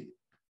anybody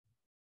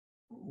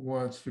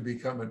wants to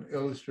become an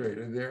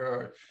illustrator, there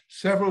are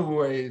several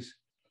ways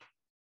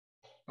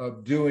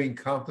of doing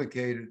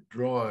complicated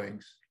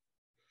drawings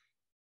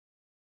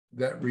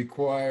that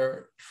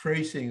require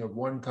tracing of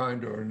one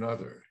kind or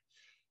another.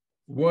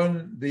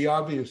 The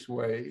obvious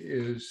way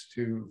is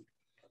to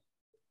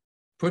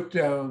put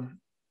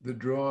down the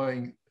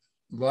drawing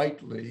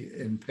lightly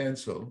in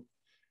pencil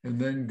and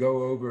then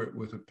go over it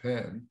with a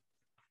pen.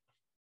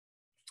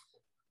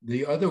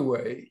 The other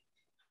way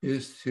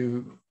is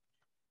to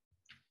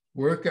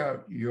work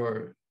out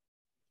your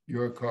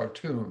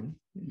cartoon,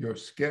 your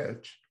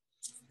sketch,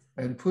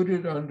 and put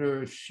it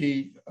under a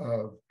sheet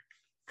of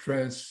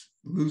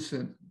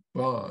translucent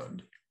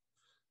bond.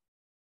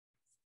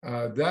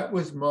 That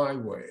was my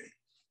way.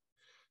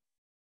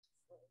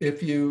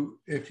 If you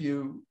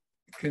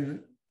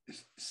can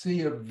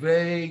see a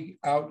vague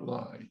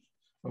outline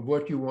of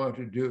what you want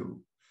to do,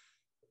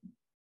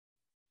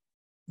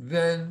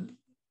 then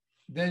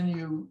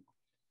you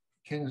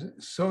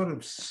can sort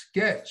of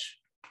sketch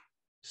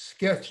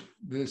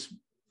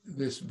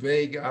this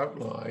vague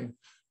outline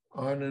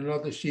on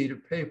another sheet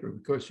of paper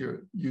because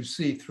you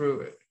see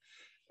through it.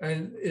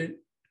 And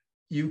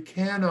you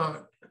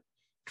cannot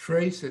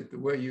trace it the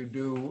way you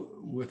do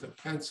with a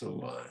pencil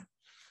line.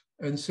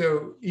 And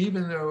so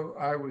even though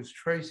I was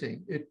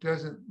tracing, it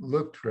doesn't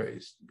look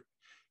traced.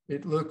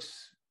 It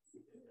looks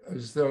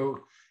as though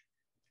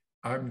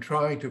I'm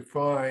trying to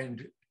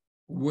find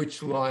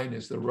which line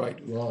is the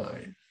right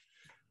line.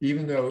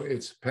 Even though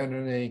it's pen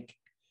and ink,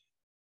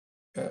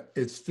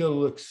 it still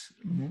looks,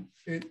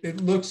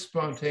 it looks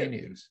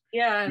spontaneous.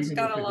 Yeah, it's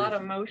got a lot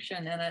of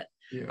motion in it.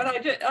 Yeah.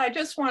 But I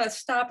just want to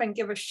stop and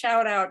give a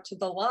shout out to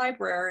the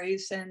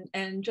libraries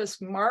and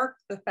just mark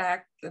the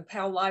fact of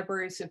how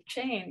libraries have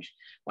changed.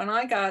 When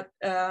I got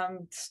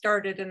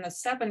started in the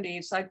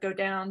 70s, I'd go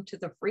down to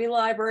the Free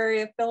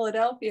Library of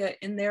Philadelphia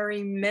in their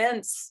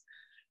immense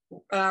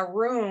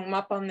room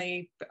up on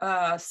the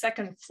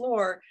second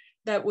floor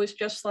that was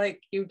just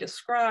like you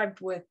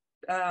described with,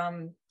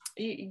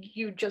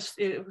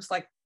 it was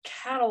like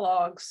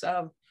catalogs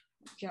of,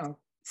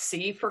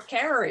 C for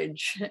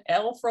carriage,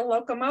 L for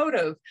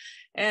locomotive,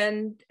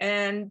 and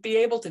be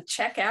able to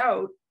check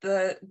out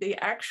the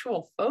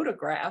actual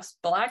photographs,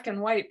 black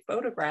and white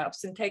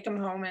photographs, and take them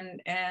home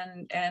and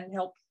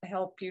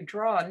help you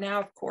draw. Now,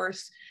 of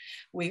course,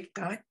 we've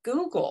got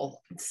Google,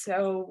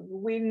 so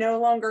we no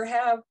longer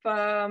have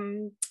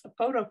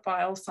photo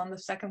files on the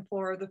second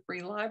floor of the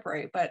Free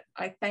Library, but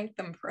I thank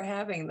them for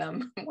having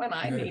them when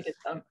I needed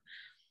them.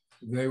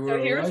 They were. So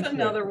here's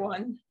another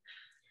one.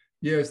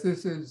 Yes,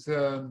 this is.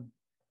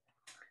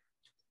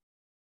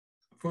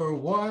 For a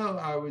while,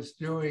 I was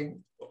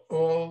doing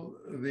all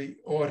the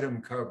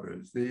autumn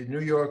covers. The New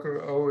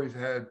Yorker always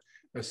had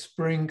a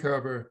spring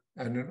cover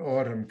and an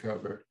autumn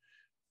cover.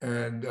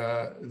 And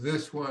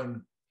this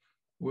one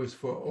was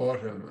for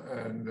autumn.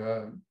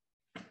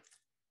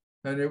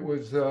 And it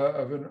was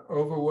of an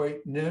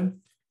overweight nymph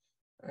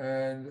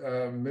and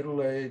a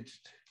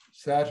middle-aged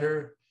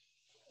satyr,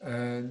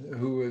 and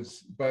who was,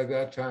 by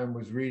that time,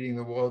 was reading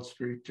the Wall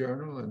Street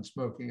Journal and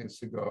smoking a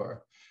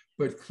cigar.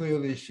 But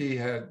clearly she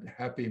had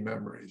happy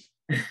memories.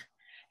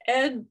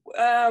 Ed,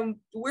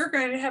 we're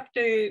going to have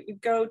to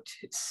go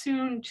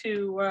soon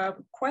to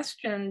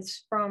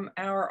questions from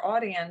our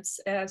audience.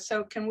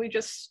 So can we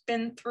just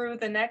spin through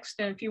the next?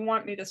 And if you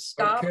want me to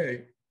stop.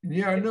 Okay.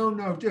 Yeah,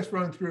 no, just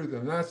run through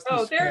them. That's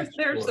the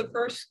there's the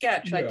first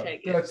sketch, I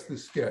take it. That's the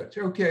sketch.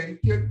 Okay,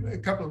 a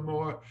couple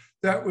more.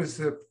 That was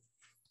the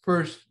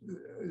first,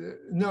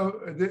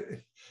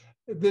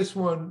 this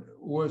one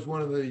was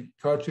one of the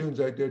cartoons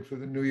I did for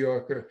the New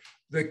Yorker.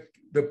 The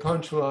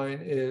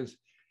punchline is,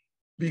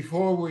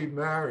 before we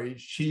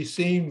married, she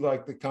seemed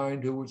like the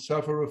kind who would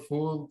suffer a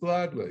fool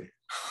gladly.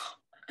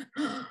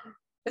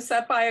 Is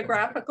that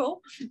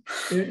biographical?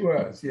 It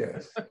was,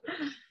 yes,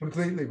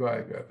 completely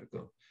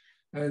biographical.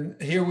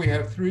 And here we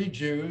have 3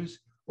 Jews,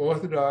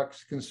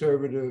 Orthodox,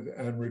 Conservative,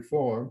 and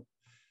Reform.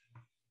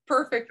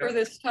 Perfect for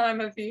this time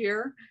of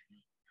year.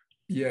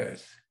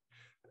 Yes.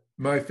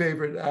 My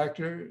favorite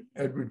actor,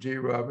 Edward G.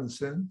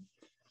 Robinson.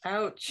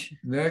 Ouch.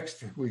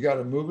 Next, we got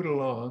to move it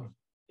along.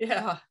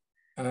 Yeah.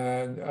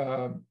 And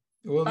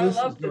well, this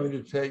is going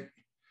to take.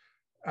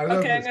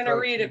 Okay, I'm going to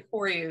read it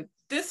for you.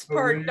 This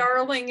part,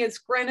 darling, is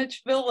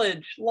Greenwich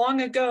Village.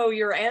 Long ago,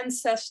 your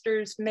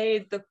ancestors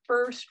made the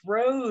first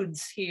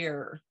roads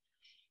here.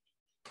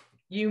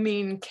 You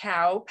mean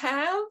cow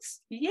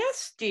paths?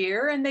 Yes,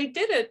 dear, and they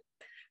did it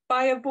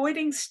by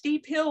avoiding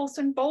steep hills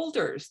and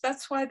boulders.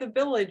 That's why the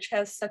village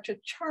has such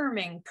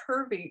charming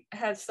curvy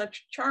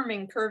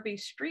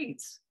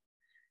streets.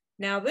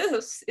 Now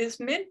this is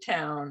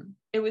Midtown.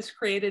 It was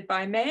created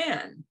by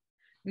man.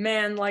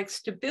 Man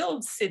likes to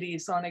build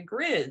cities on a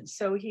grid,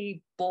 so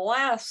he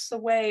blasts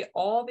away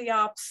all the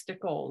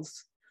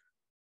obstacles.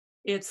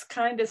 It's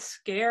kind of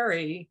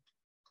scary.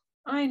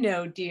 I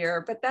know,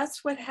 dear, but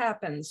that's what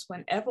happens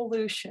when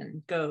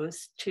evolution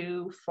goes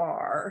too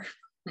far.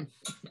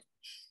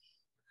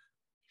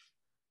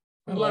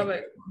 I love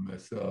like it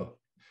myself.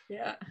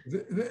 Yeah.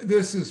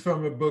 This is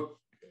from a book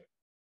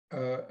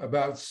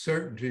about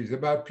certainties,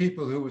 about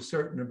people who were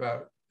certain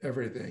about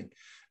everything.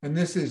 And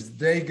this is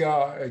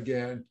Degas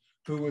again,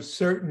 who was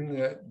certain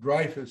that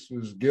Dreyfus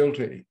was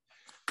guilty.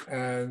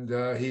 And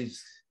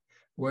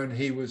when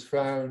he was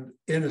found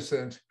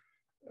innocent,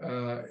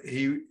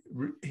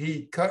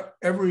 he cut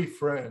every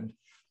friend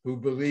who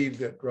believed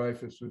that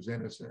Dreyfus was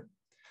innocent.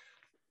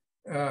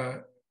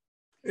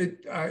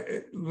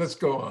 Let's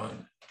go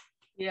on.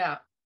 Yeah.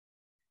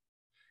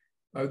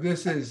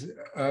 This is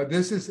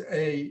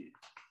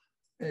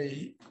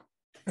an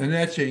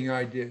etching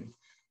I did.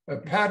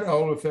 Pat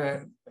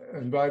Oliphant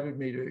invited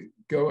me to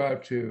go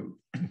out to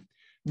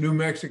New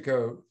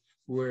Mexico,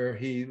 where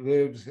he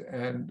lives,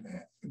 and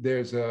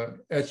there's a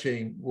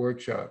etching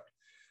workshop.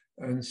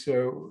 And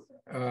so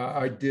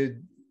I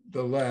did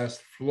the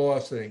last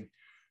flossing.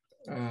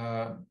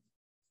 I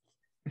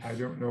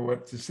don't know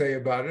what to say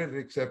about it,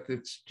 except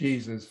it's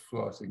Jesus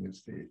flossing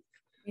his teeth.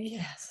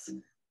 Yes,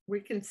 we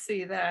can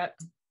see that.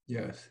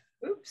 Yes.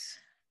 Oops.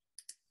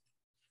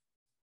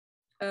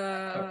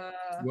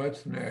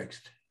 What's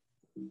next?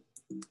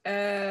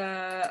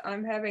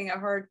 I'm having a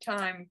hard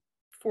time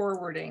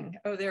forwarding.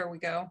 Oh, there we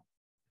go.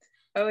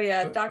 Oh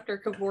yeah, Dr.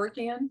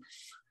 Kevorkian.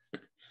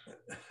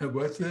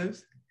 What's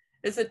this?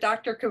 Is it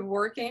Dr.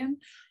 Kevorkian?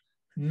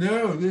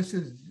 No, this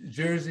is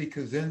Jerzy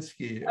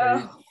Kosinski,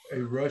 a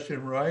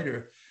Russian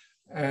writer.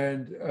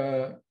 And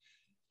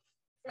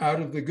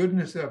out of the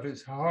goodness of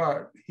his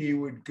heart, he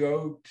would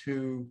go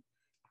to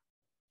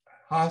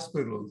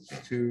hospitals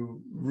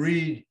to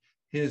read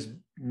his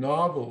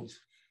novels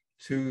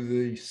to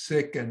the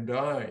sick and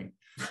dying.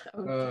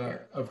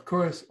 Of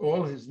course,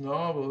 all his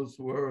novels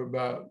were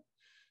about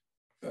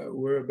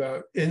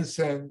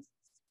incense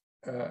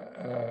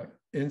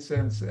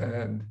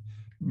and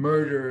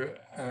murder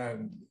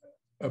and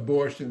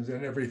abortions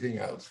and everything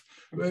else.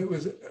 But it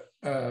was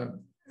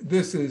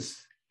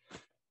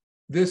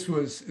this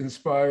was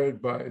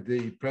inspired by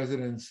the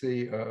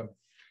presidency of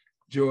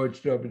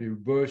George W.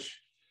 Bush.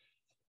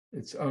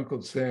 It's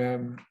Uncle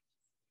Sam,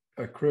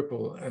 a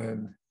cripple,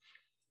 and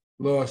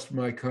lost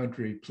my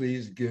country.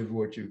 Please give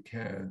what you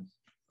can.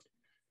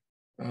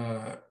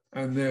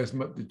 And there's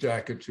the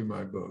jacket to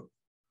my book.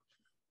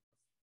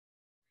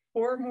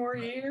 4 more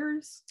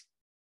years?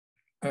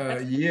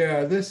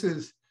 Yeah, this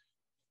is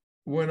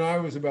when I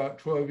was about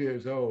 12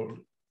 years old.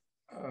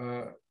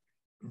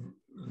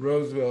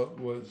 Roosevelt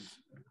was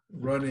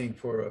running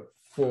for a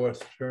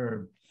 4th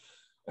term,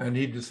 and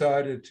he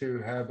decided to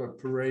have a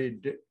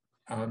parade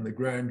on the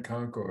Grand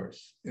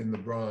Concourse in the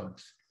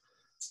Bronx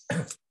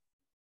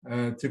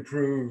to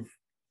prove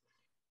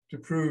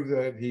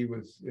that he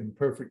was in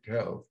perfect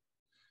health.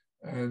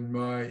 And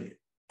my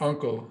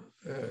uncle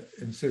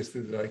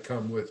insisted that I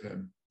come with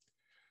him.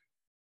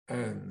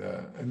 And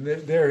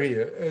there he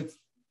is.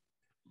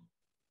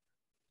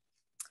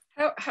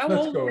 How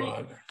old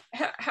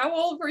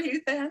were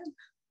you then?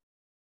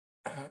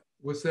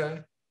 What's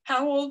that?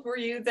 How old were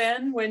you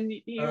then when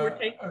you were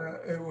taking?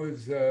 It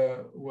was,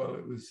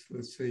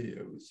 let's see,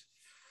 it was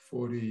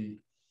 40,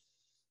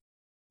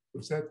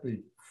 was that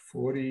the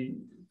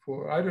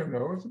 44? I don't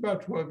know, it was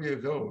about 12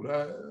 years old,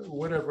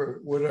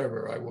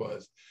 whatever I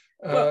was.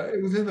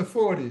 It was in the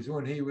 40s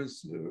when he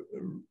was.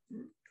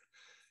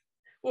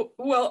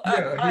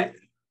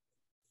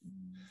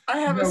 I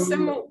have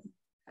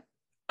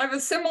a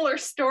similar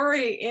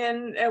story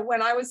in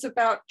when I was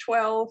about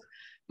 12.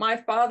 My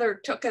father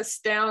took us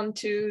down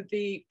to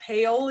the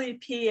Paoli,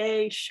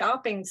 PA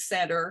shopping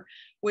center,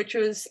 which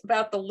was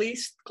about the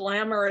least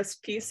glamorous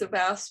piece of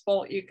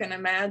asphalt you can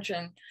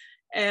imagine.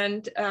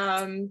 And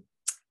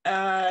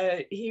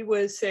he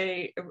was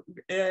a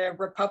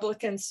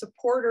Republican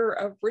supporter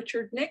of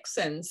Richard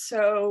Nixon.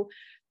 So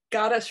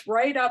got us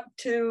right up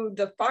to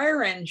the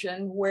fire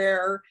engine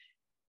where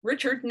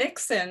Richard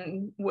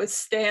Nixon was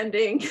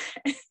standing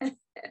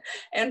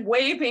and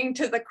waving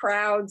to the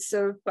crowds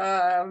of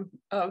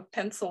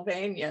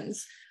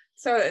Pennsylvanians.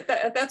 So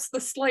that's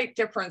the slight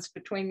difference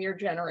between your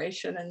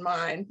generation and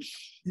mine.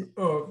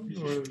 Oh,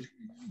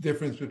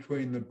 difference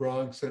between the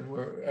Bronx and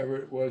wherever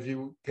it was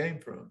you came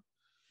from.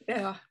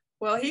 Yeah,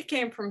 well, he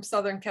came from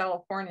Southern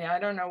California. I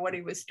don't know what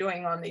he was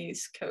doing on the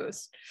East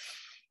Coast.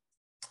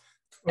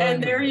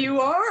 And there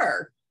you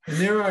are. And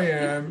there I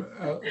am,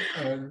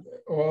 and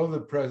all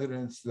the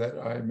presidents that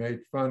I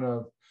made fun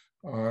of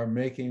are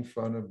making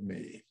fun of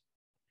me.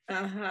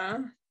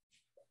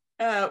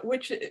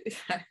 Which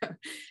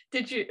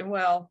did you?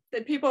 Well,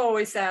 people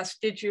always ask,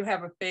 did you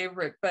have a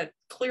favorite? But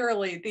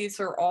clearly, these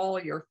are all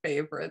your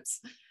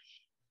favorites.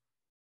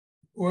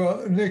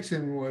 Well,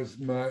 Nixon was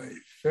my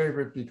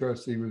favorite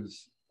because he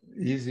was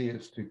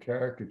easiest to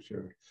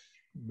caricature.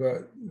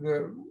 But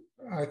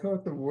I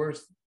thought the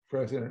worst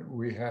president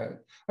we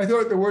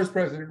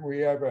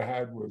ever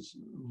had was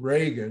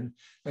Reagan,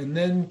 and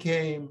then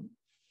came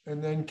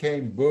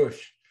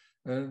Bush,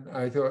 and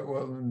I thought,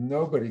 well,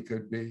 nobody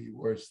could be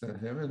worse than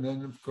him. And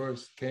then of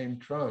course came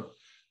Trump,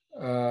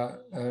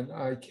 and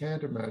I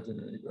can't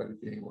imagine anybody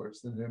being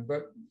worse than him,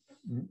 but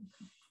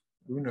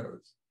who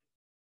knows?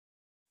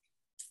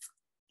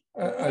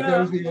 Are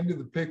those the end of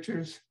the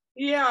pictures?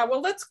 Yeah, well,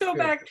 let's go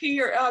back to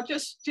your,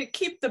 just to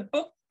keep the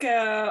book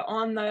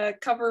on the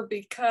cover,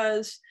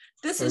 because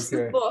this is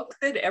the book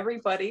that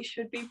everybody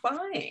should be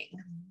buying.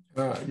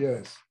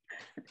 Yes.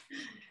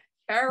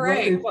 All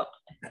right. Well,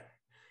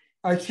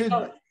 I should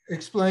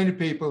explain to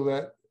people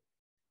that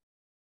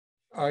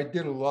I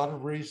did a lot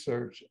of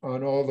research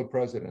on all the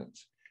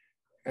presidents,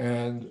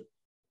 and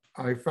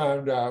I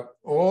found out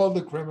all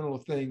the criminal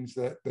things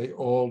that they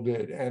all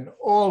did, and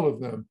all of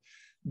them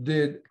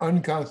did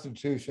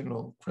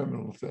unconstitutional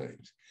criminal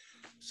things.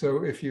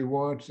 So if you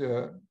want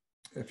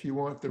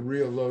the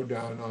real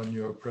lowdown on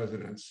your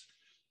presidents,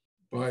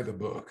 buy the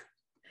book.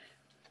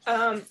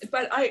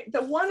 But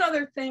the one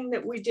other thing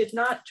that we did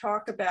not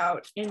talk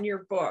about in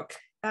your book,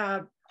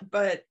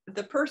 but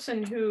the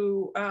person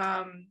who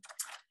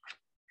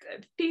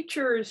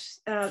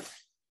features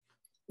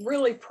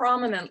really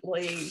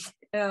prominently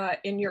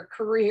in your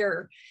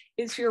career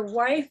is your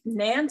wife,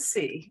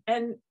 Nancy.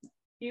 And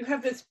you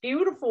have this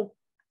beautiful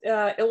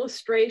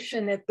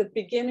illustration at the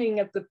beginning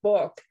of the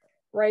book,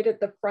 right at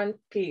the front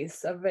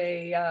piece of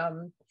a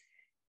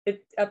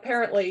it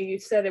apparently you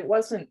said it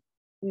wasn't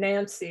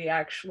Nancy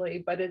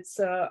actually, but it's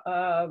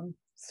a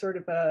sort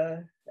of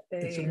a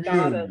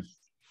goddess.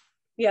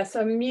 Yes,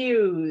 a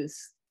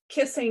muse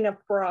kissing a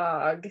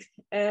frog.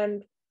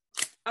 And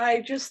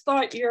I just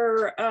thought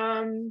your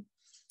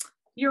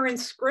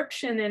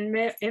inscription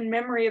in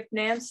memory of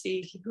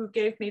Nancy, who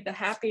gave me the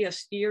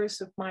happiest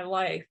years of my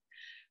life,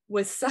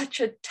 was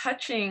such a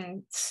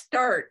touching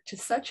start to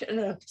such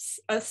an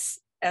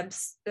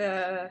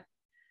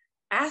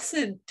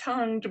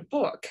acid-tongued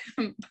book,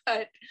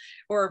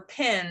 or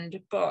penned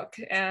book.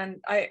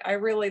 And I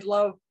really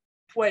love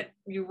what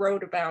you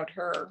wrote about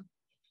her.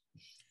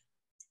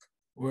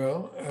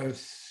 Well,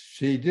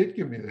 she did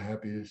give me the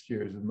happiest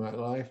years of my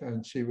life,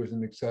 and she was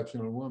an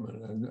exceptional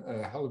woman and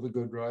a hell of a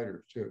good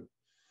writer too.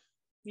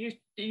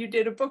 You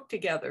did a book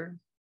together.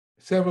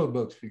 Several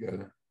books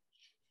together.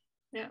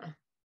 Yeah.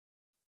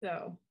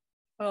 So,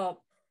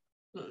 well,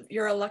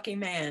 you're a lucky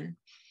man.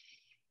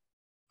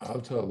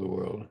 I'll tell the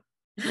world.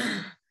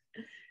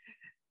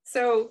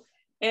 So,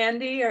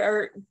 Andy,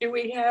 do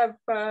we have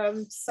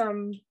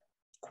some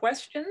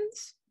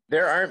questions?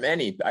 There aren't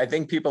many. I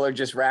think people are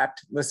just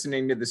rapt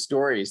listening to the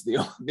stories.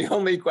 The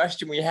only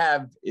question we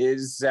have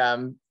is,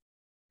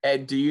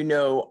 Ed, do you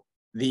know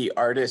the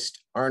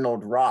artist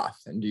Arnold Roth,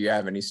 and do you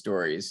have any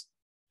stories?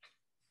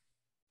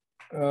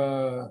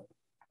 I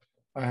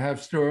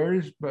have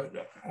stories,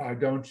 but I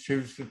don't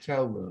choose to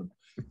tell them.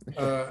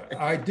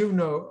 I do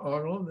know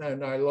Arnold,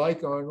 and I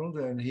like Arnold,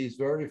 and he's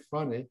very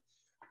funny.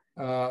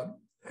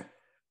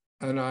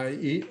 And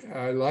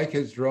I like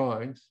his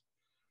drawings.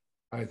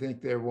 I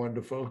think they're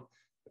wonderful.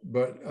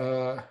 But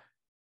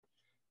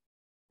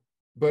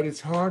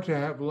it's hard to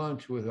have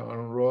lunch with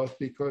Arnold Roth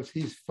because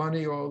he's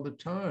funny all the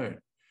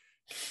time.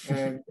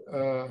 And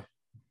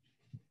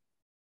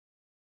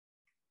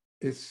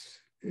it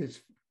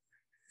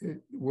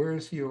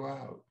wears you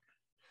out.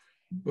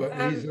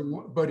 But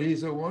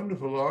he's a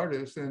wonderful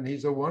artist, and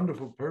he's a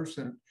wonderful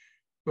person,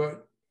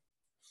 but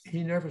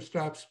he never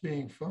stops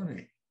being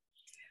funny.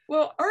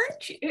 Well,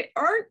 aren't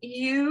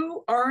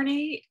you,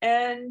 Arnie,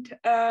 and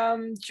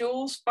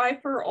Jules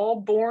Pfeiffer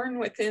all born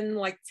within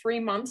like 3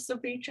 months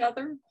of each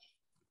other?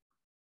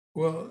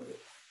 Well,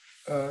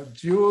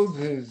 Jules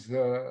is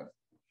 2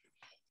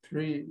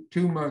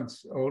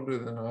 months older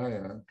than I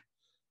am.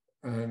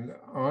 And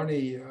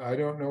Arnie, I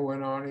don't know when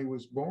Arnie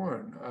was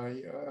born.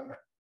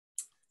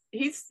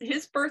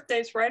 His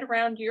birthday's right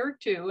around your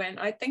two, and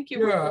I think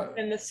you were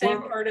in the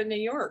same part of New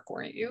York,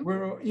 weren't you?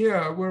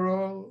 We're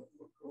all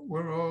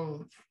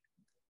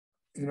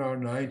in our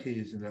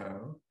 90s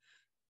now,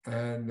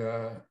 and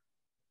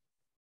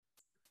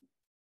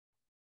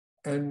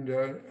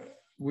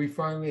we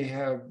finally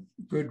have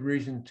good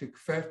reason to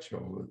fetch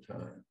all the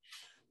time.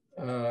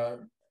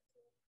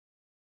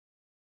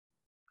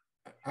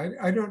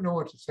 I don't know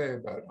what to say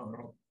about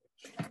Arnold.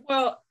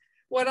 Well,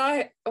 what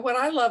I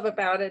love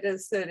about it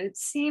is that it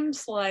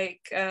seems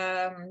like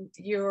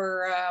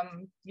your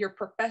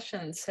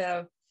professions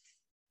have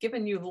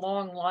given you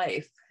long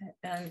life,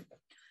 and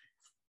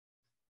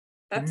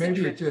that's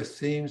maybe it just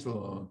seems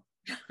long.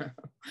 I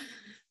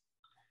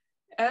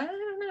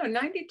don't know.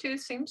 92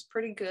 seems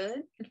pretty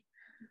good.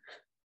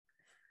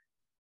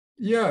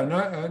 Yeah,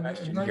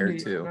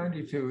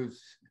 92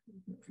 is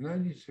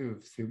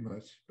too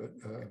much, but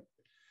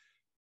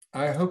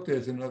I hope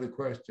there's another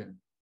question.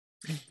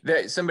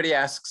 Somebody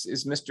asks,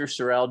 is Mr.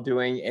 Sorel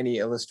doing any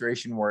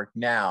illustration work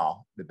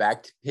now? The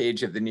back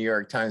page of the New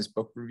York Times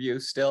Book Review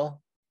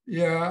still?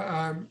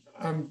 Yeah,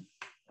 I'm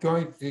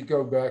going to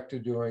go back to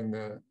doing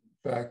the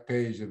back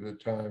page of the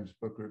Times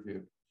Book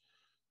Review.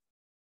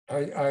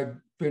 I've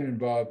been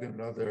involved in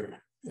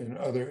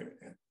other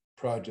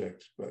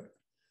projects, but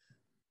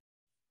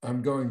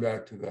I'm going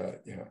back to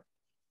that, yeah.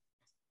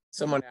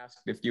 Someone asked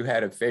if you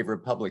had a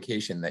favorite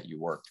publication that you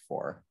worked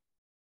for.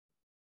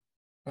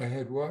 I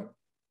had what?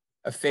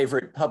 A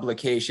favorite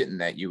publication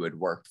that you had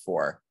worked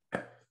for.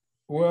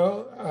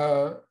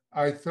 Well,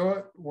 I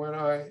thought when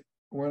I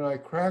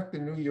cracked the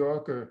New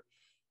Yorker,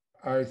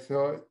 I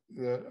thought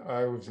that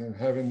I was in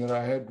heaven, that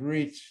I had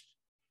reached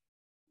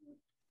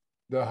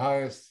the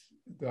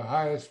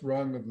highest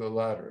rung of the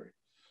ladder.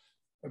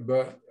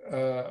 But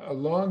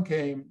along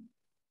came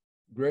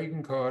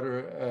Graydon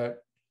Carter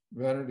at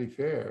Vanity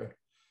Fair,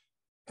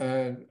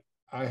 and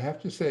I have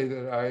to say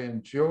that I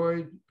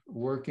enjoyed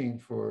working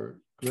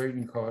for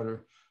Graydon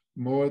Carter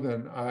more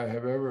than I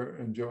have ever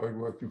enjoyed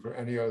working for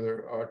any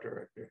other art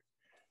director.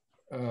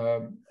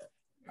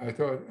 I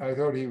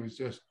thought he was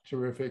just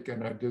terrific,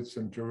 and I did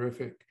some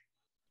terrific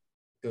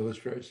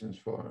illustrations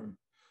for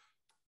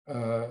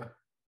him.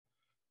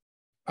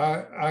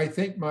 I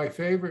think my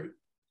favorite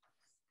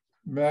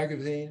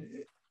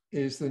magazine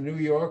is the New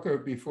Yorker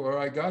before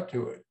I got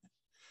to it.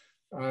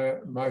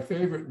 My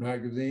favorite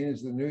magazine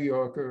is the New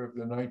Yorker of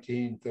the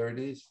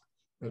 1930s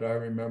that I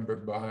remember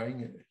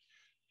buying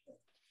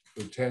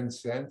for 10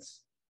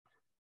 cents.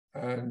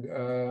 And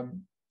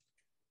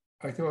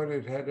I thought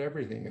it had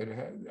everything. It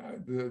had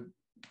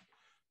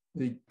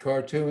the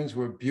cartoons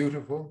were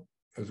beautiful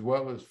as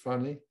well as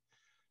funny.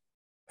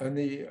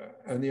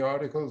 the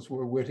articles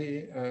were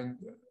witty, and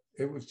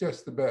it was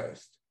just the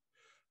best.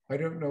 I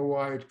don't know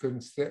why it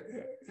couldn't stay.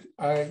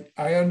 I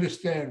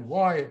understand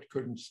why it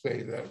couldn't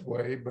stay that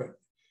way, but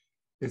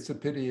it's a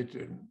pity it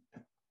didn't.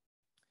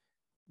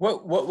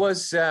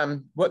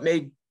 What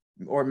made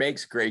or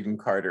makes Graydon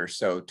Carter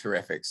so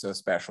terrific, so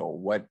special?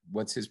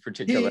 What's his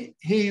particular?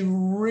 He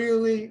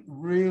really,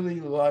 really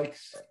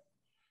likes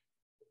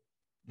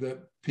the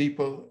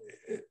people.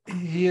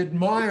 He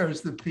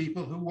admires the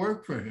people who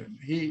work for him.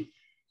 He,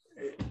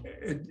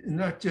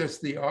 not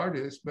just the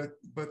artists,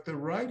 but the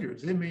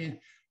writers. I mean,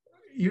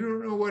 you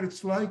don't know what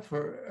it's like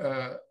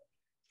for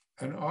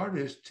an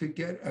artist to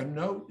get a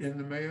note in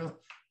the mail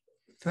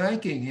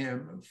thanking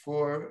him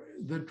for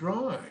the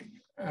drawing.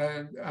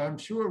 And I'm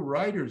sure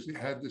writers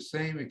had the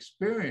same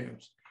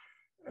experience.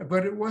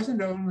 But it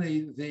wasn't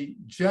only the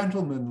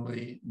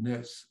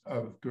gentlemanliness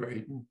of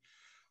Graydon,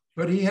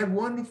 but he had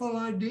wonderful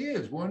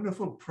ideas,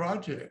 wonderful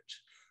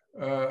projects.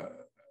 And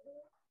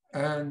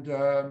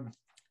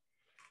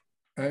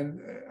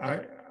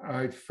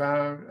I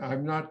found,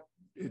 I'm not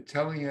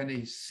telling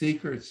any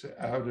secrets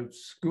out of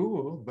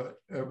school, but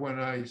when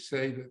I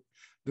say that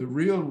the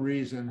real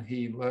reason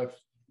he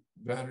left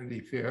Vanity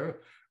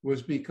Fair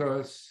was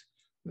because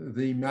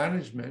the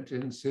management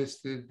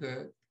insisted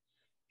that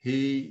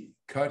he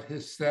cut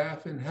his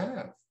staff in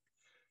half,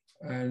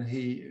 and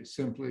he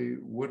simply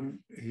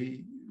wouldn't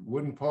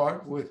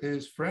part with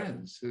his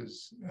friends,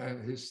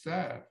 his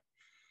staff.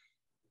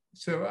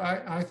 So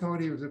I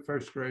thought he was a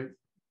first-rate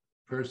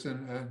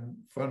person and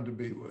fun to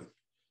be with.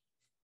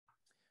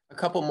 A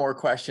couple more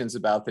questions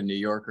about the New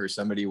Yorker.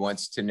 Somebody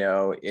wants to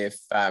know if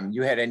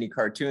you had any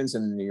cartoons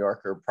in the New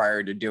Yorker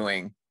prior to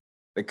doing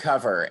the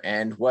cover,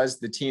 and was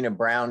the Tina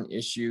Brown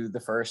issue the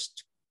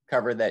first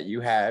cover that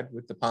you had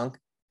with the punk?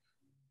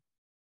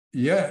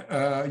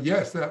 Yeah,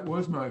 yes, that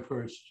was my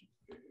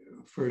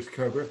first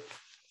cover.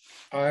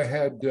 I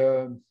had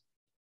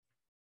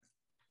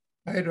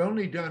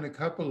only done a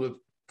couple of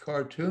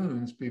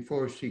cartoons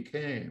before she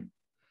came.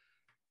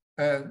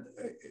 And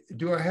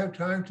do I have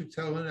time to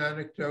tell an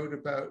anecdote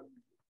about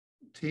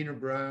Tina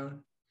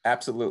Brown?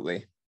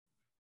 Absolutely.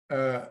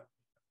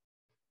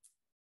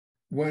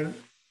 When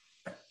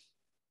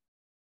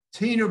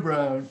Tina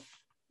Brown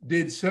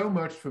did so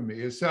much for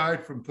me,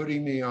 aside from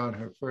putting me on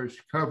her first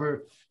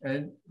cover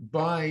and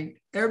buying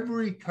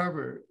every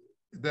cover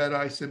that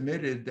I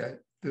submitted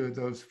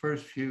those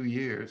first few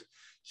years,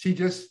 she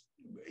just,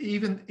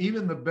 even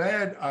the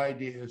bad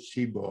ideas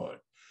she bought.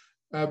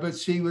 But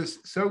she was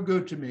so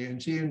good to me,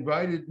 and she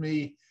invited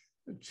me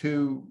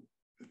to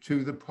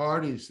the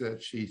parties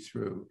that she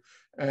threw,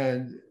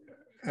 and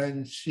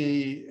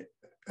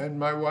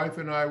my wife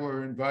and I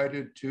were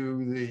invited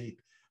to the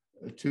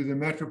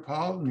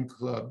Metropolitan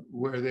Club,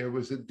 where there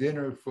was a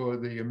dinner for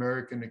the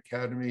American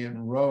Academy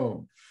in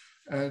Rome,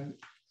 and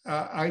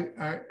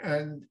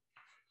and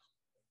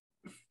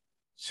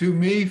to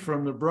me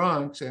from the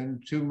Bronx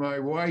and to my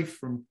wife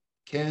from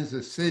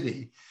Kansas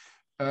City,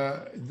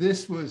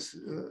 this was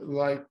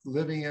like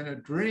living in a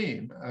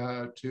dream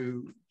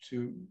to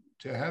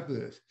have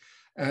this.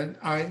 And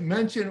I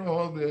mention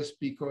all this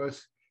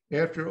because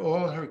after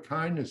all her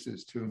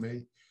kindnesses to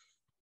me,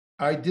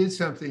 I did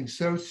something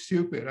so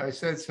stupid. I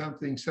said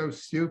something so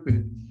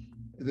stupid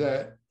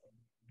that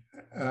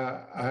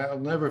I'll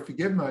never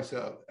forgive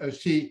myself.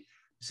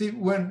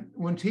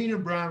 When Tina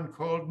Brown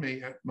called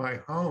me at my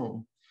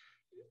home,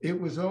 it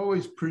was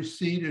always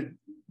preceded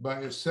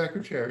by a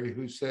secretary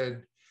who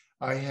said,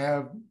 "I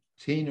have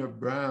Tina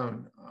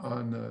Brown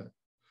on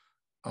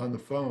the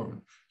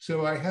phone."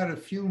 So I had a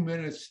few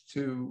minutes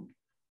to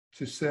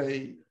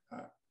say,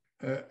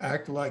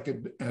 act like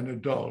an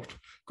adult,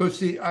 because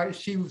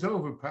she was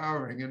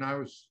overpowering, and I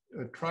was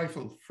a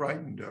trifle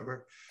frightened of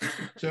her.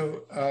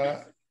 So,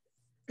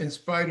 in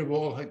spite of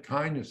all her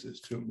kindnesses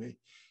to me,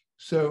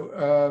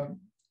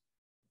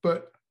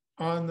 but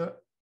on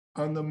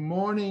the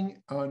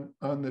morning on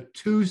the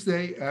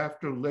Tuesday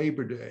after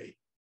Labor Day,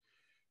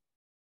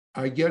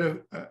 I get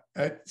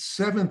at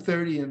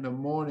 7:30 in the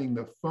morning,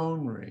 the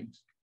phone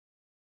rings,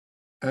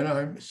 and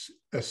I'm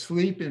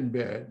asleep in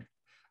bed.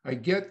 I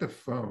get the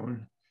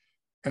phone,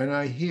 and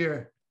I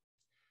hear,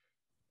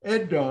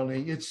 "Ed,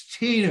 darling, it's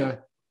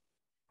Tina,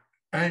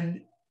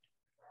 and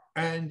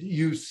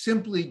you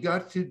simply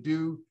got to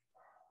do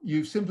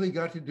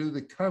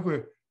the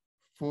cover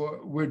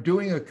for. We're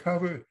doing a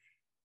cover.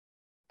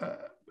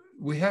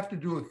 We have to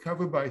do a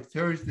cover by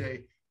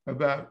Thursday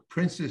about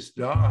Princess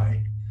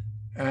Di.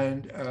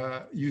 And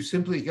you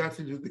simply got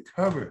to do the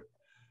cover."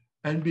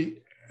 And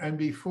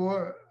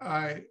before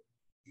I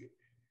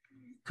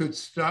could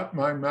stop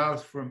my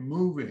mouth from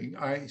moving,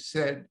 I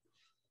said,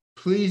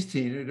 "Please,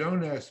 Tina,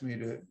 don't ask me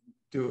to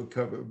do a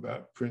cover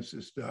about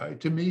Princess Di."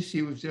 To me,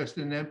 she was just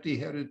an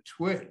empty-headed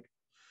twit.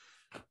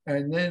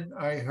 And then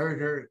I heard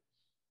her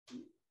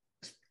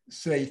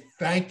say,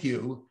 "Thank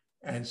you,"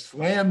 and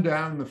slam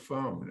down the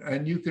phone.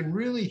 And you can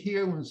really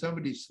hear when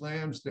somebody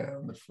slams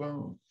down the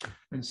phone.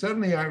 And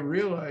suddenly I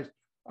realized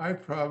I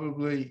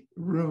probably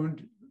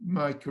ruined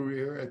my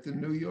career at the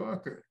New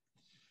Yorker.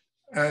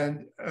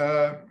 And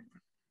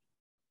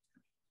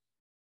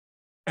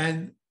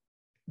And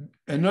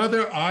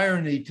another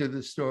irony to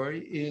the story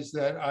is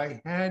that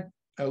I had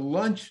a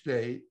lunch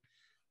date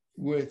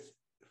with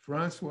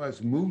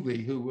Françoise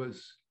Mouly, who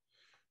was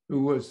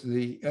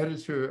the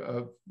editor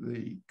of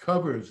the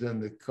covers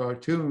and the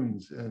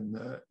cartoons,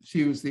 and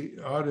she was the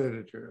art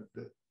editor of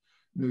the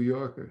New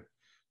Yorker.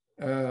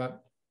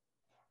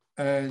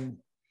 And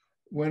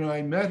when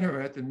I met her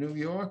at the New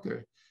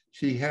Yorker,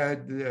 she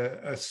had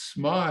a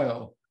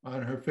smile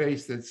on her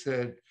face that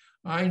said,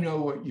 "I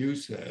know what you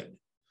said,"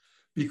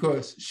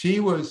 because she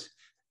was,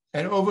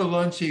 and over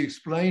lunch she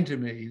explained to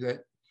me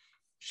that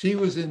she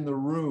was in the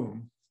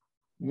room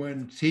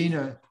when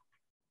Tina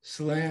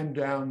slammed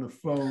down the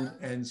phone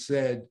and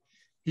said,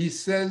 "He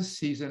says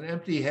he's an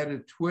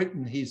empty-headed twit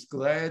and he's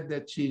glad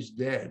that she's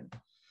dead,"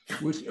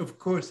 which of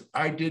course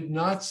I did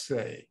not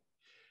say.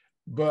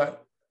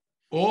 But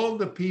all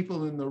the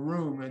people in the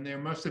room, and there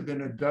must have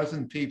been a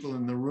dozen people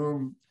in the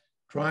room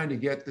trying to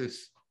get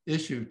this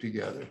issue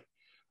together,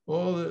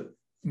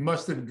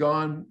 must have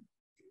gone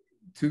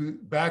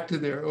back to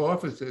their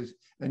offices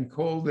and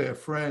called their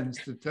friends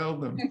to tell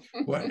them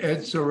what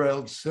Ed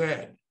Sorel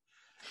said.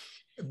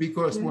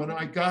 Because when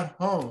I got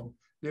home,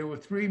 there were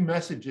 3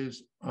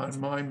 messages on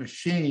my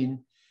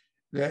machine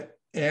that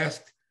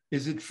asked,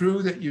 "Is it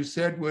true that you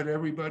said what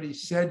everybody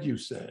said you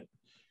said?"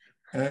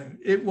 And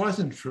it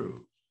wasn't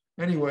true.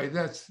 Anyway,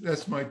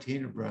 that's my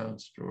Tina Brown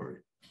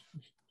story.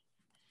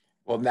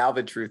 Well, now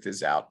the truth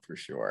is out for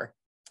sure.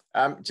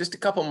 Just a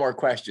couple more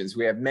questions.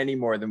 We have many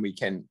more than we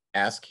can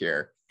ask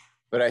here,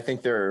 but I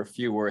think there are a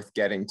few worth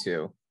getting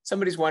to.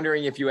 Somebody's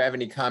wondering if you have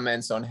any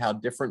comments on how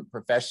different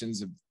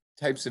professions of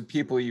types of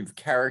people you've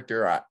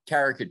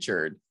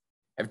caricatured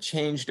have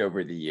changed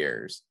over the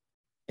years.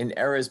 In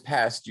eras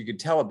past, you could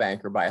tell a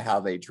banker by how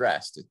they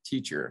dressed, a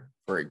teacher,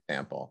 for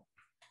example.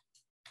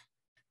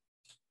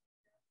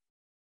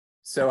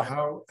 So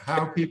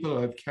how people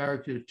have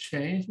character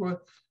changed?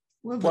 Well,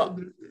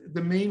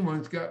 the mean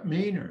ones got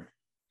meaner.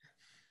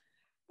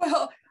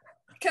 Well,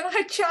 can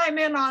I chime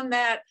in on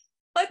that?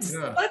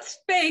 Let's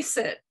face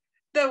it.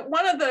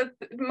 One of the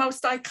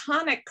most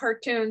iconic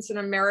cartoons in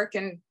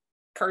American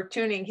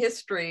cartooning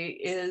history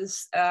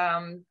is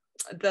the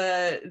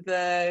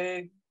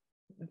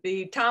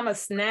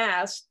Thomas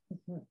Nast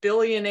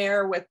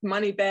billionaire with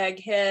money bag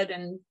head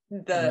and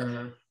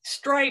the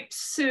striped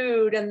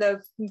suit and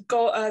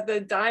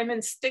the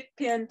diamond stick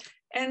pin.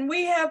 And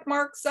we have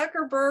Mark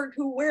Zuckerberg,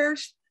 who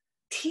wears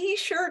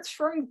T-shirts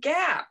from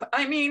Gap.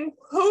 I mean,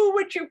 who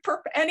would you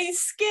and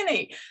he's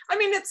skinny. I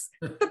mean,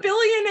 the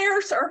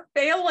billionaires are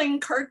failing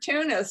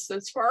cartoonists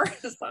as far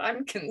as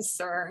I'm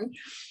concerned.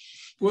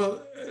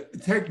 Well,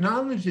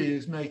 technology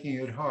is making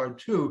it hard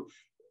too.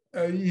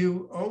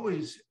 You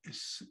always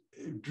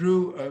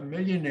drew a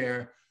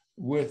millionaire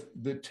with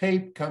the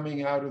tape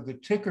coming out of the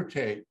ticker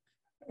tape,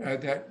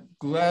 that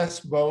glass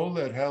bowl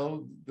that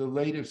held the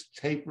latest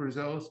tape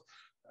results.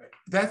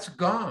 That's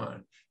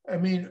gone. I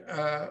mean,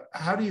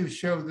 how do you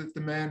show that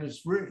the man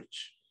is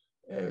rich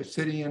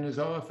sitting in his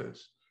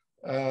office?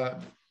 A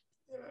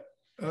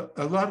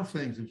lot of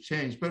things have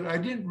changed, but I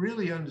didn't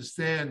really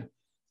understand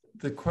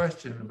the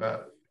question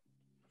about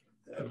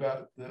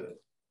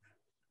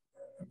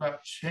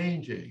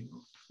changing.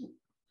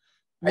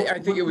 I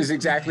think it was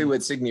exactly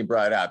what Signe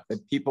brought up,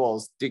 that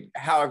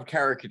how have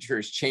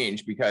caricatures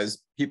changed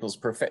because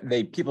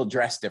people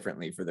dress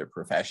differently for their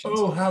professions.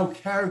 Oh, how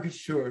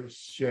caricatures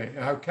change,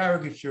 how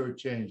caricature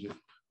changes.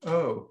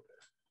 Oh,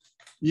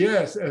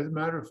 yes, as a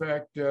matter of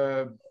fact,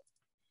 there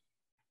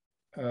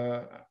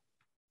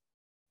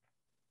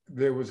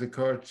was a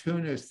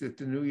cartoonist at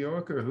the New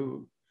Yorker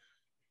who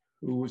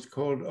was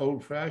called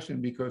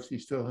old-fashioned because he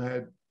still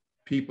had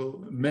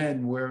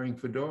men wearing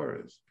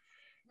fedoras.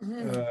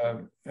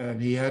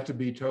 And he had to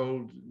be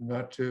told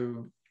not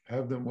to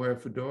have them wear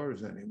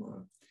fedoras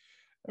anymore.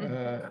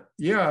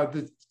 Yeah,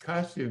 the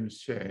costumes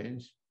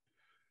change.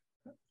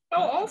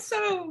 Oh,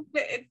 also,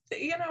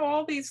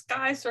 all these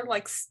guys are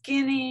like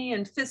skinny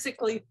and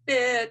physically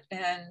fit,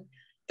 and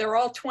they're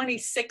all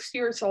 26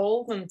 years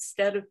old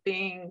instead of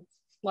being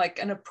like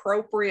an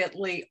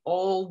appropriately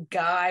old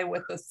guy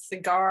with a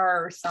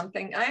cigar or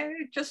something. I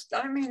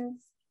mean,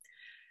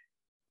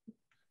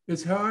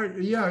 it's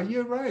hard. Yeah,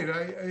 you're right.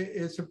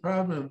 It's a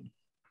problem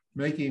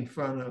making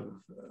fun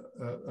of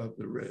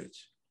the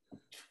rich.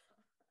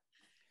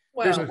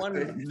 Well,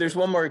 there's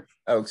one more.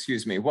 Oh,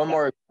 excuse me. One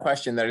more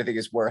question that I think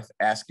is worth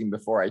asking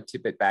before I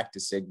tip it back to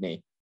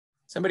Signe.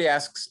 Somebody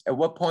asks, at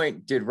what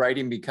point did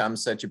writing become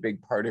such a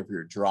big part of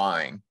your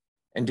drawing?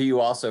 And do you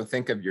also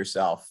think of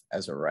yourself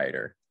as a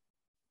writer?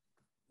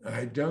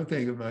 I don't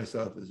think of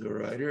myself as a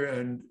writer,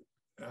 and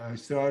I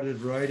started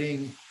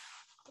writing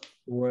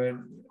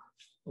when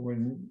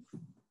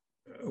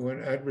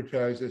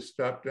advertisers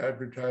stopped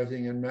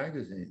advertising in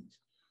magazines.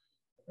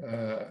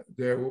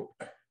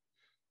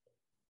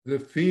 The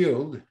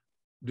field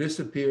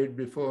disappeared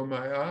before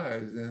my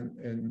eyes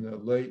in the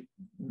late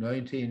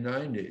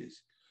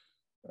 1990s.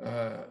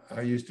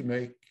 I used to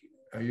make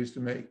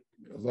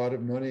a lot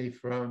of money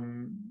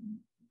from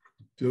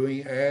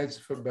doing ads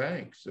for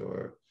banks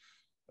or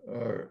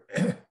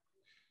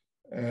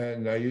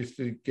And there used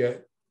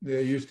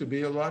to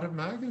be a lot of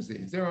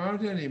magazines. There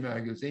aren't any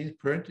magazines.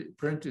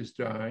 Print is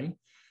dying.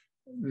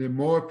 The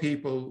more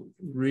people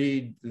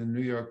read the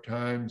New York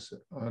Times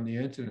on the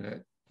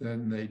internet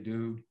than they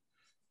do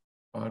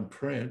on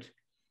print.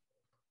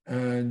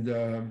 And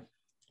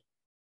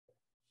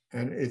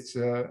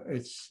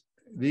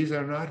these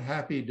are not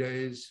happy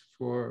days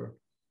for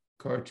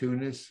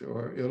cartoonists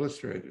or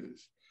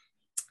illustrators.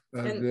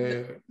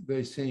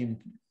 They seem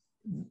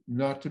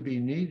not to be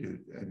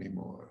needed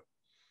anymore.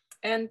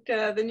 And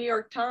the New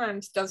York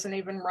Times doesn't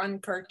even run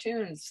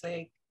cartoons.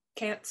 They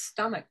can't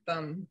stomach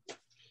them.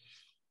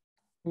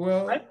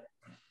 Well,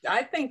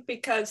 I think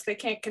because they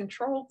can't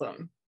control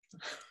them.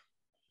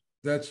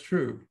 That's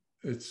true.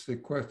 It's a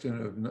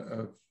question of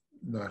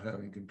not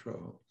having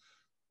control.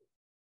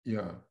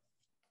 Yeah.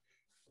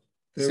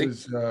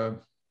 There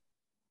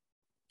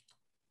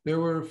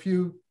were a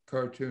few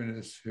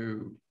cartoonists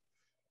who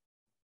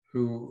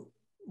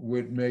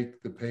would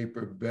make the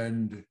paper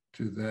bend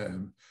to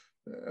them.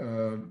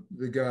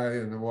 The guy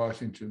in the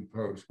Washington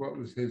Post, what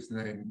was his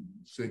name,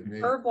 Signe?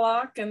 Herb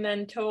Block and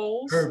then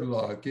Tolles. Herb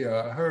Block,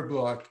 yeah. Herb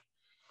Block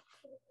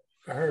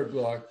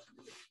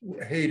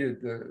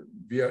hated the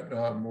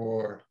Vietnam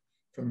War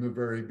from the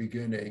very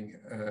beginning,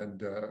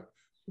 and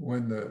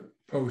when the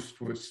Post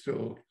was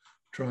still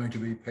trying to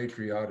be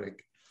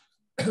patriotic.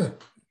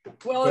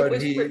 Well,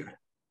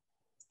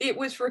 it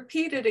was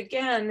repeated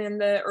again in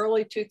the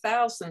early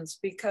 2000s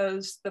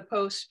because the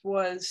Post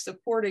was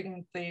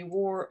supporting the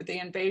war, the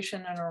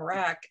invasion in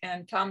Iraq,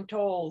 and Tom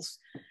Tolles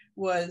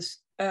was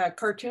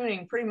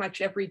cartooning pretty much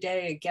every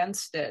day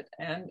against it.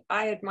 And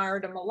I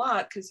admired him a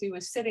lot because he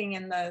was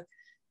sitting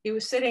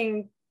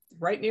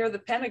right near the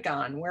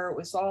Pentagon where it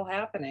was all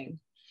happening.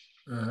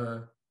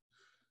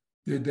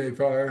 Did they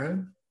fire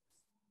him?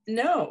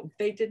 No,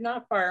 they did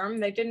not fire him.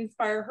 They didn't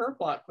fire Herb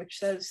Block, which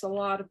says a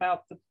lot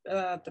about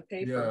the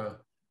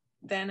paper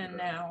then and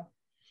now.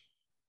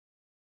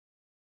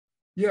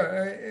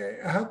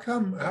 Yeah, how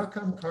come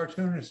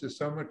cartoonists are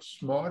so much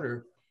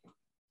smarter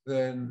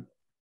than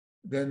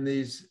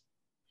these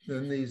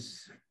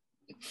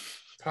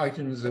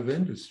titans of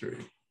industry?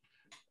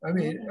 I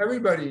mean,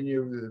 everybody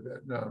knew the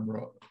Vietnam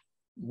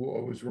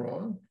War was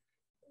wrong.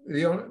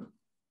 The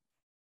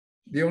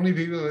only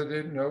people that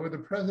didn't know were the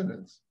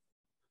presidents.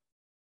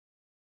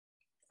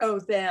 Oh,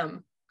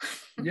 them.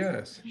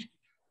 Yes,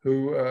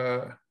 who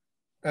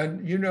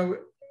and you know,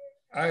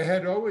 I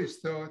had always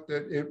thought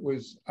that it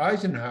was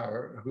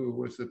Eisenhower who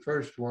was the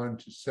first one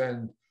to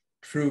send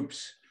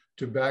troops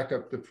to back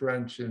up the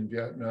French in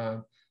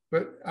Vietnam,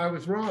 but I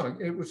was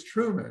wrong. It was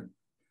Truman.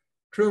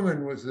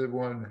 Truman was the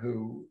one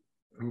who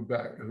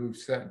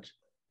sent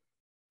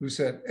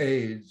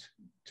aides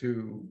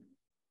to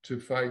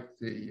fight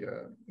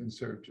the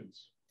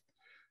insurgents.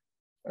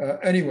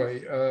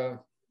 Anyway,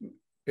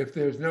 if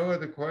there's no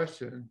other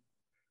question,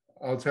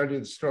 I'll tell you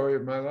the story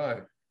of my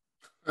life.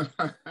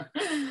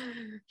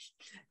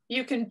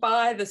 You can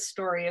buy the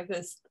story of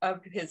his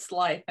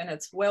life, and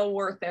it's well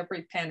worth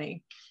every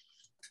penny.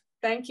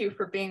 Thank you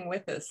for being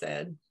with us,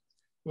 Ed.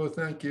 Well,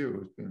 thank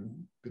you. It's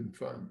been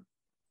fun.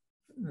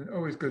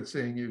 Always good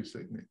seeing you,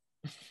 Signe.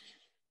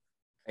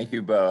 Thank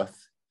you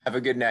both. Have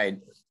a good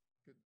night.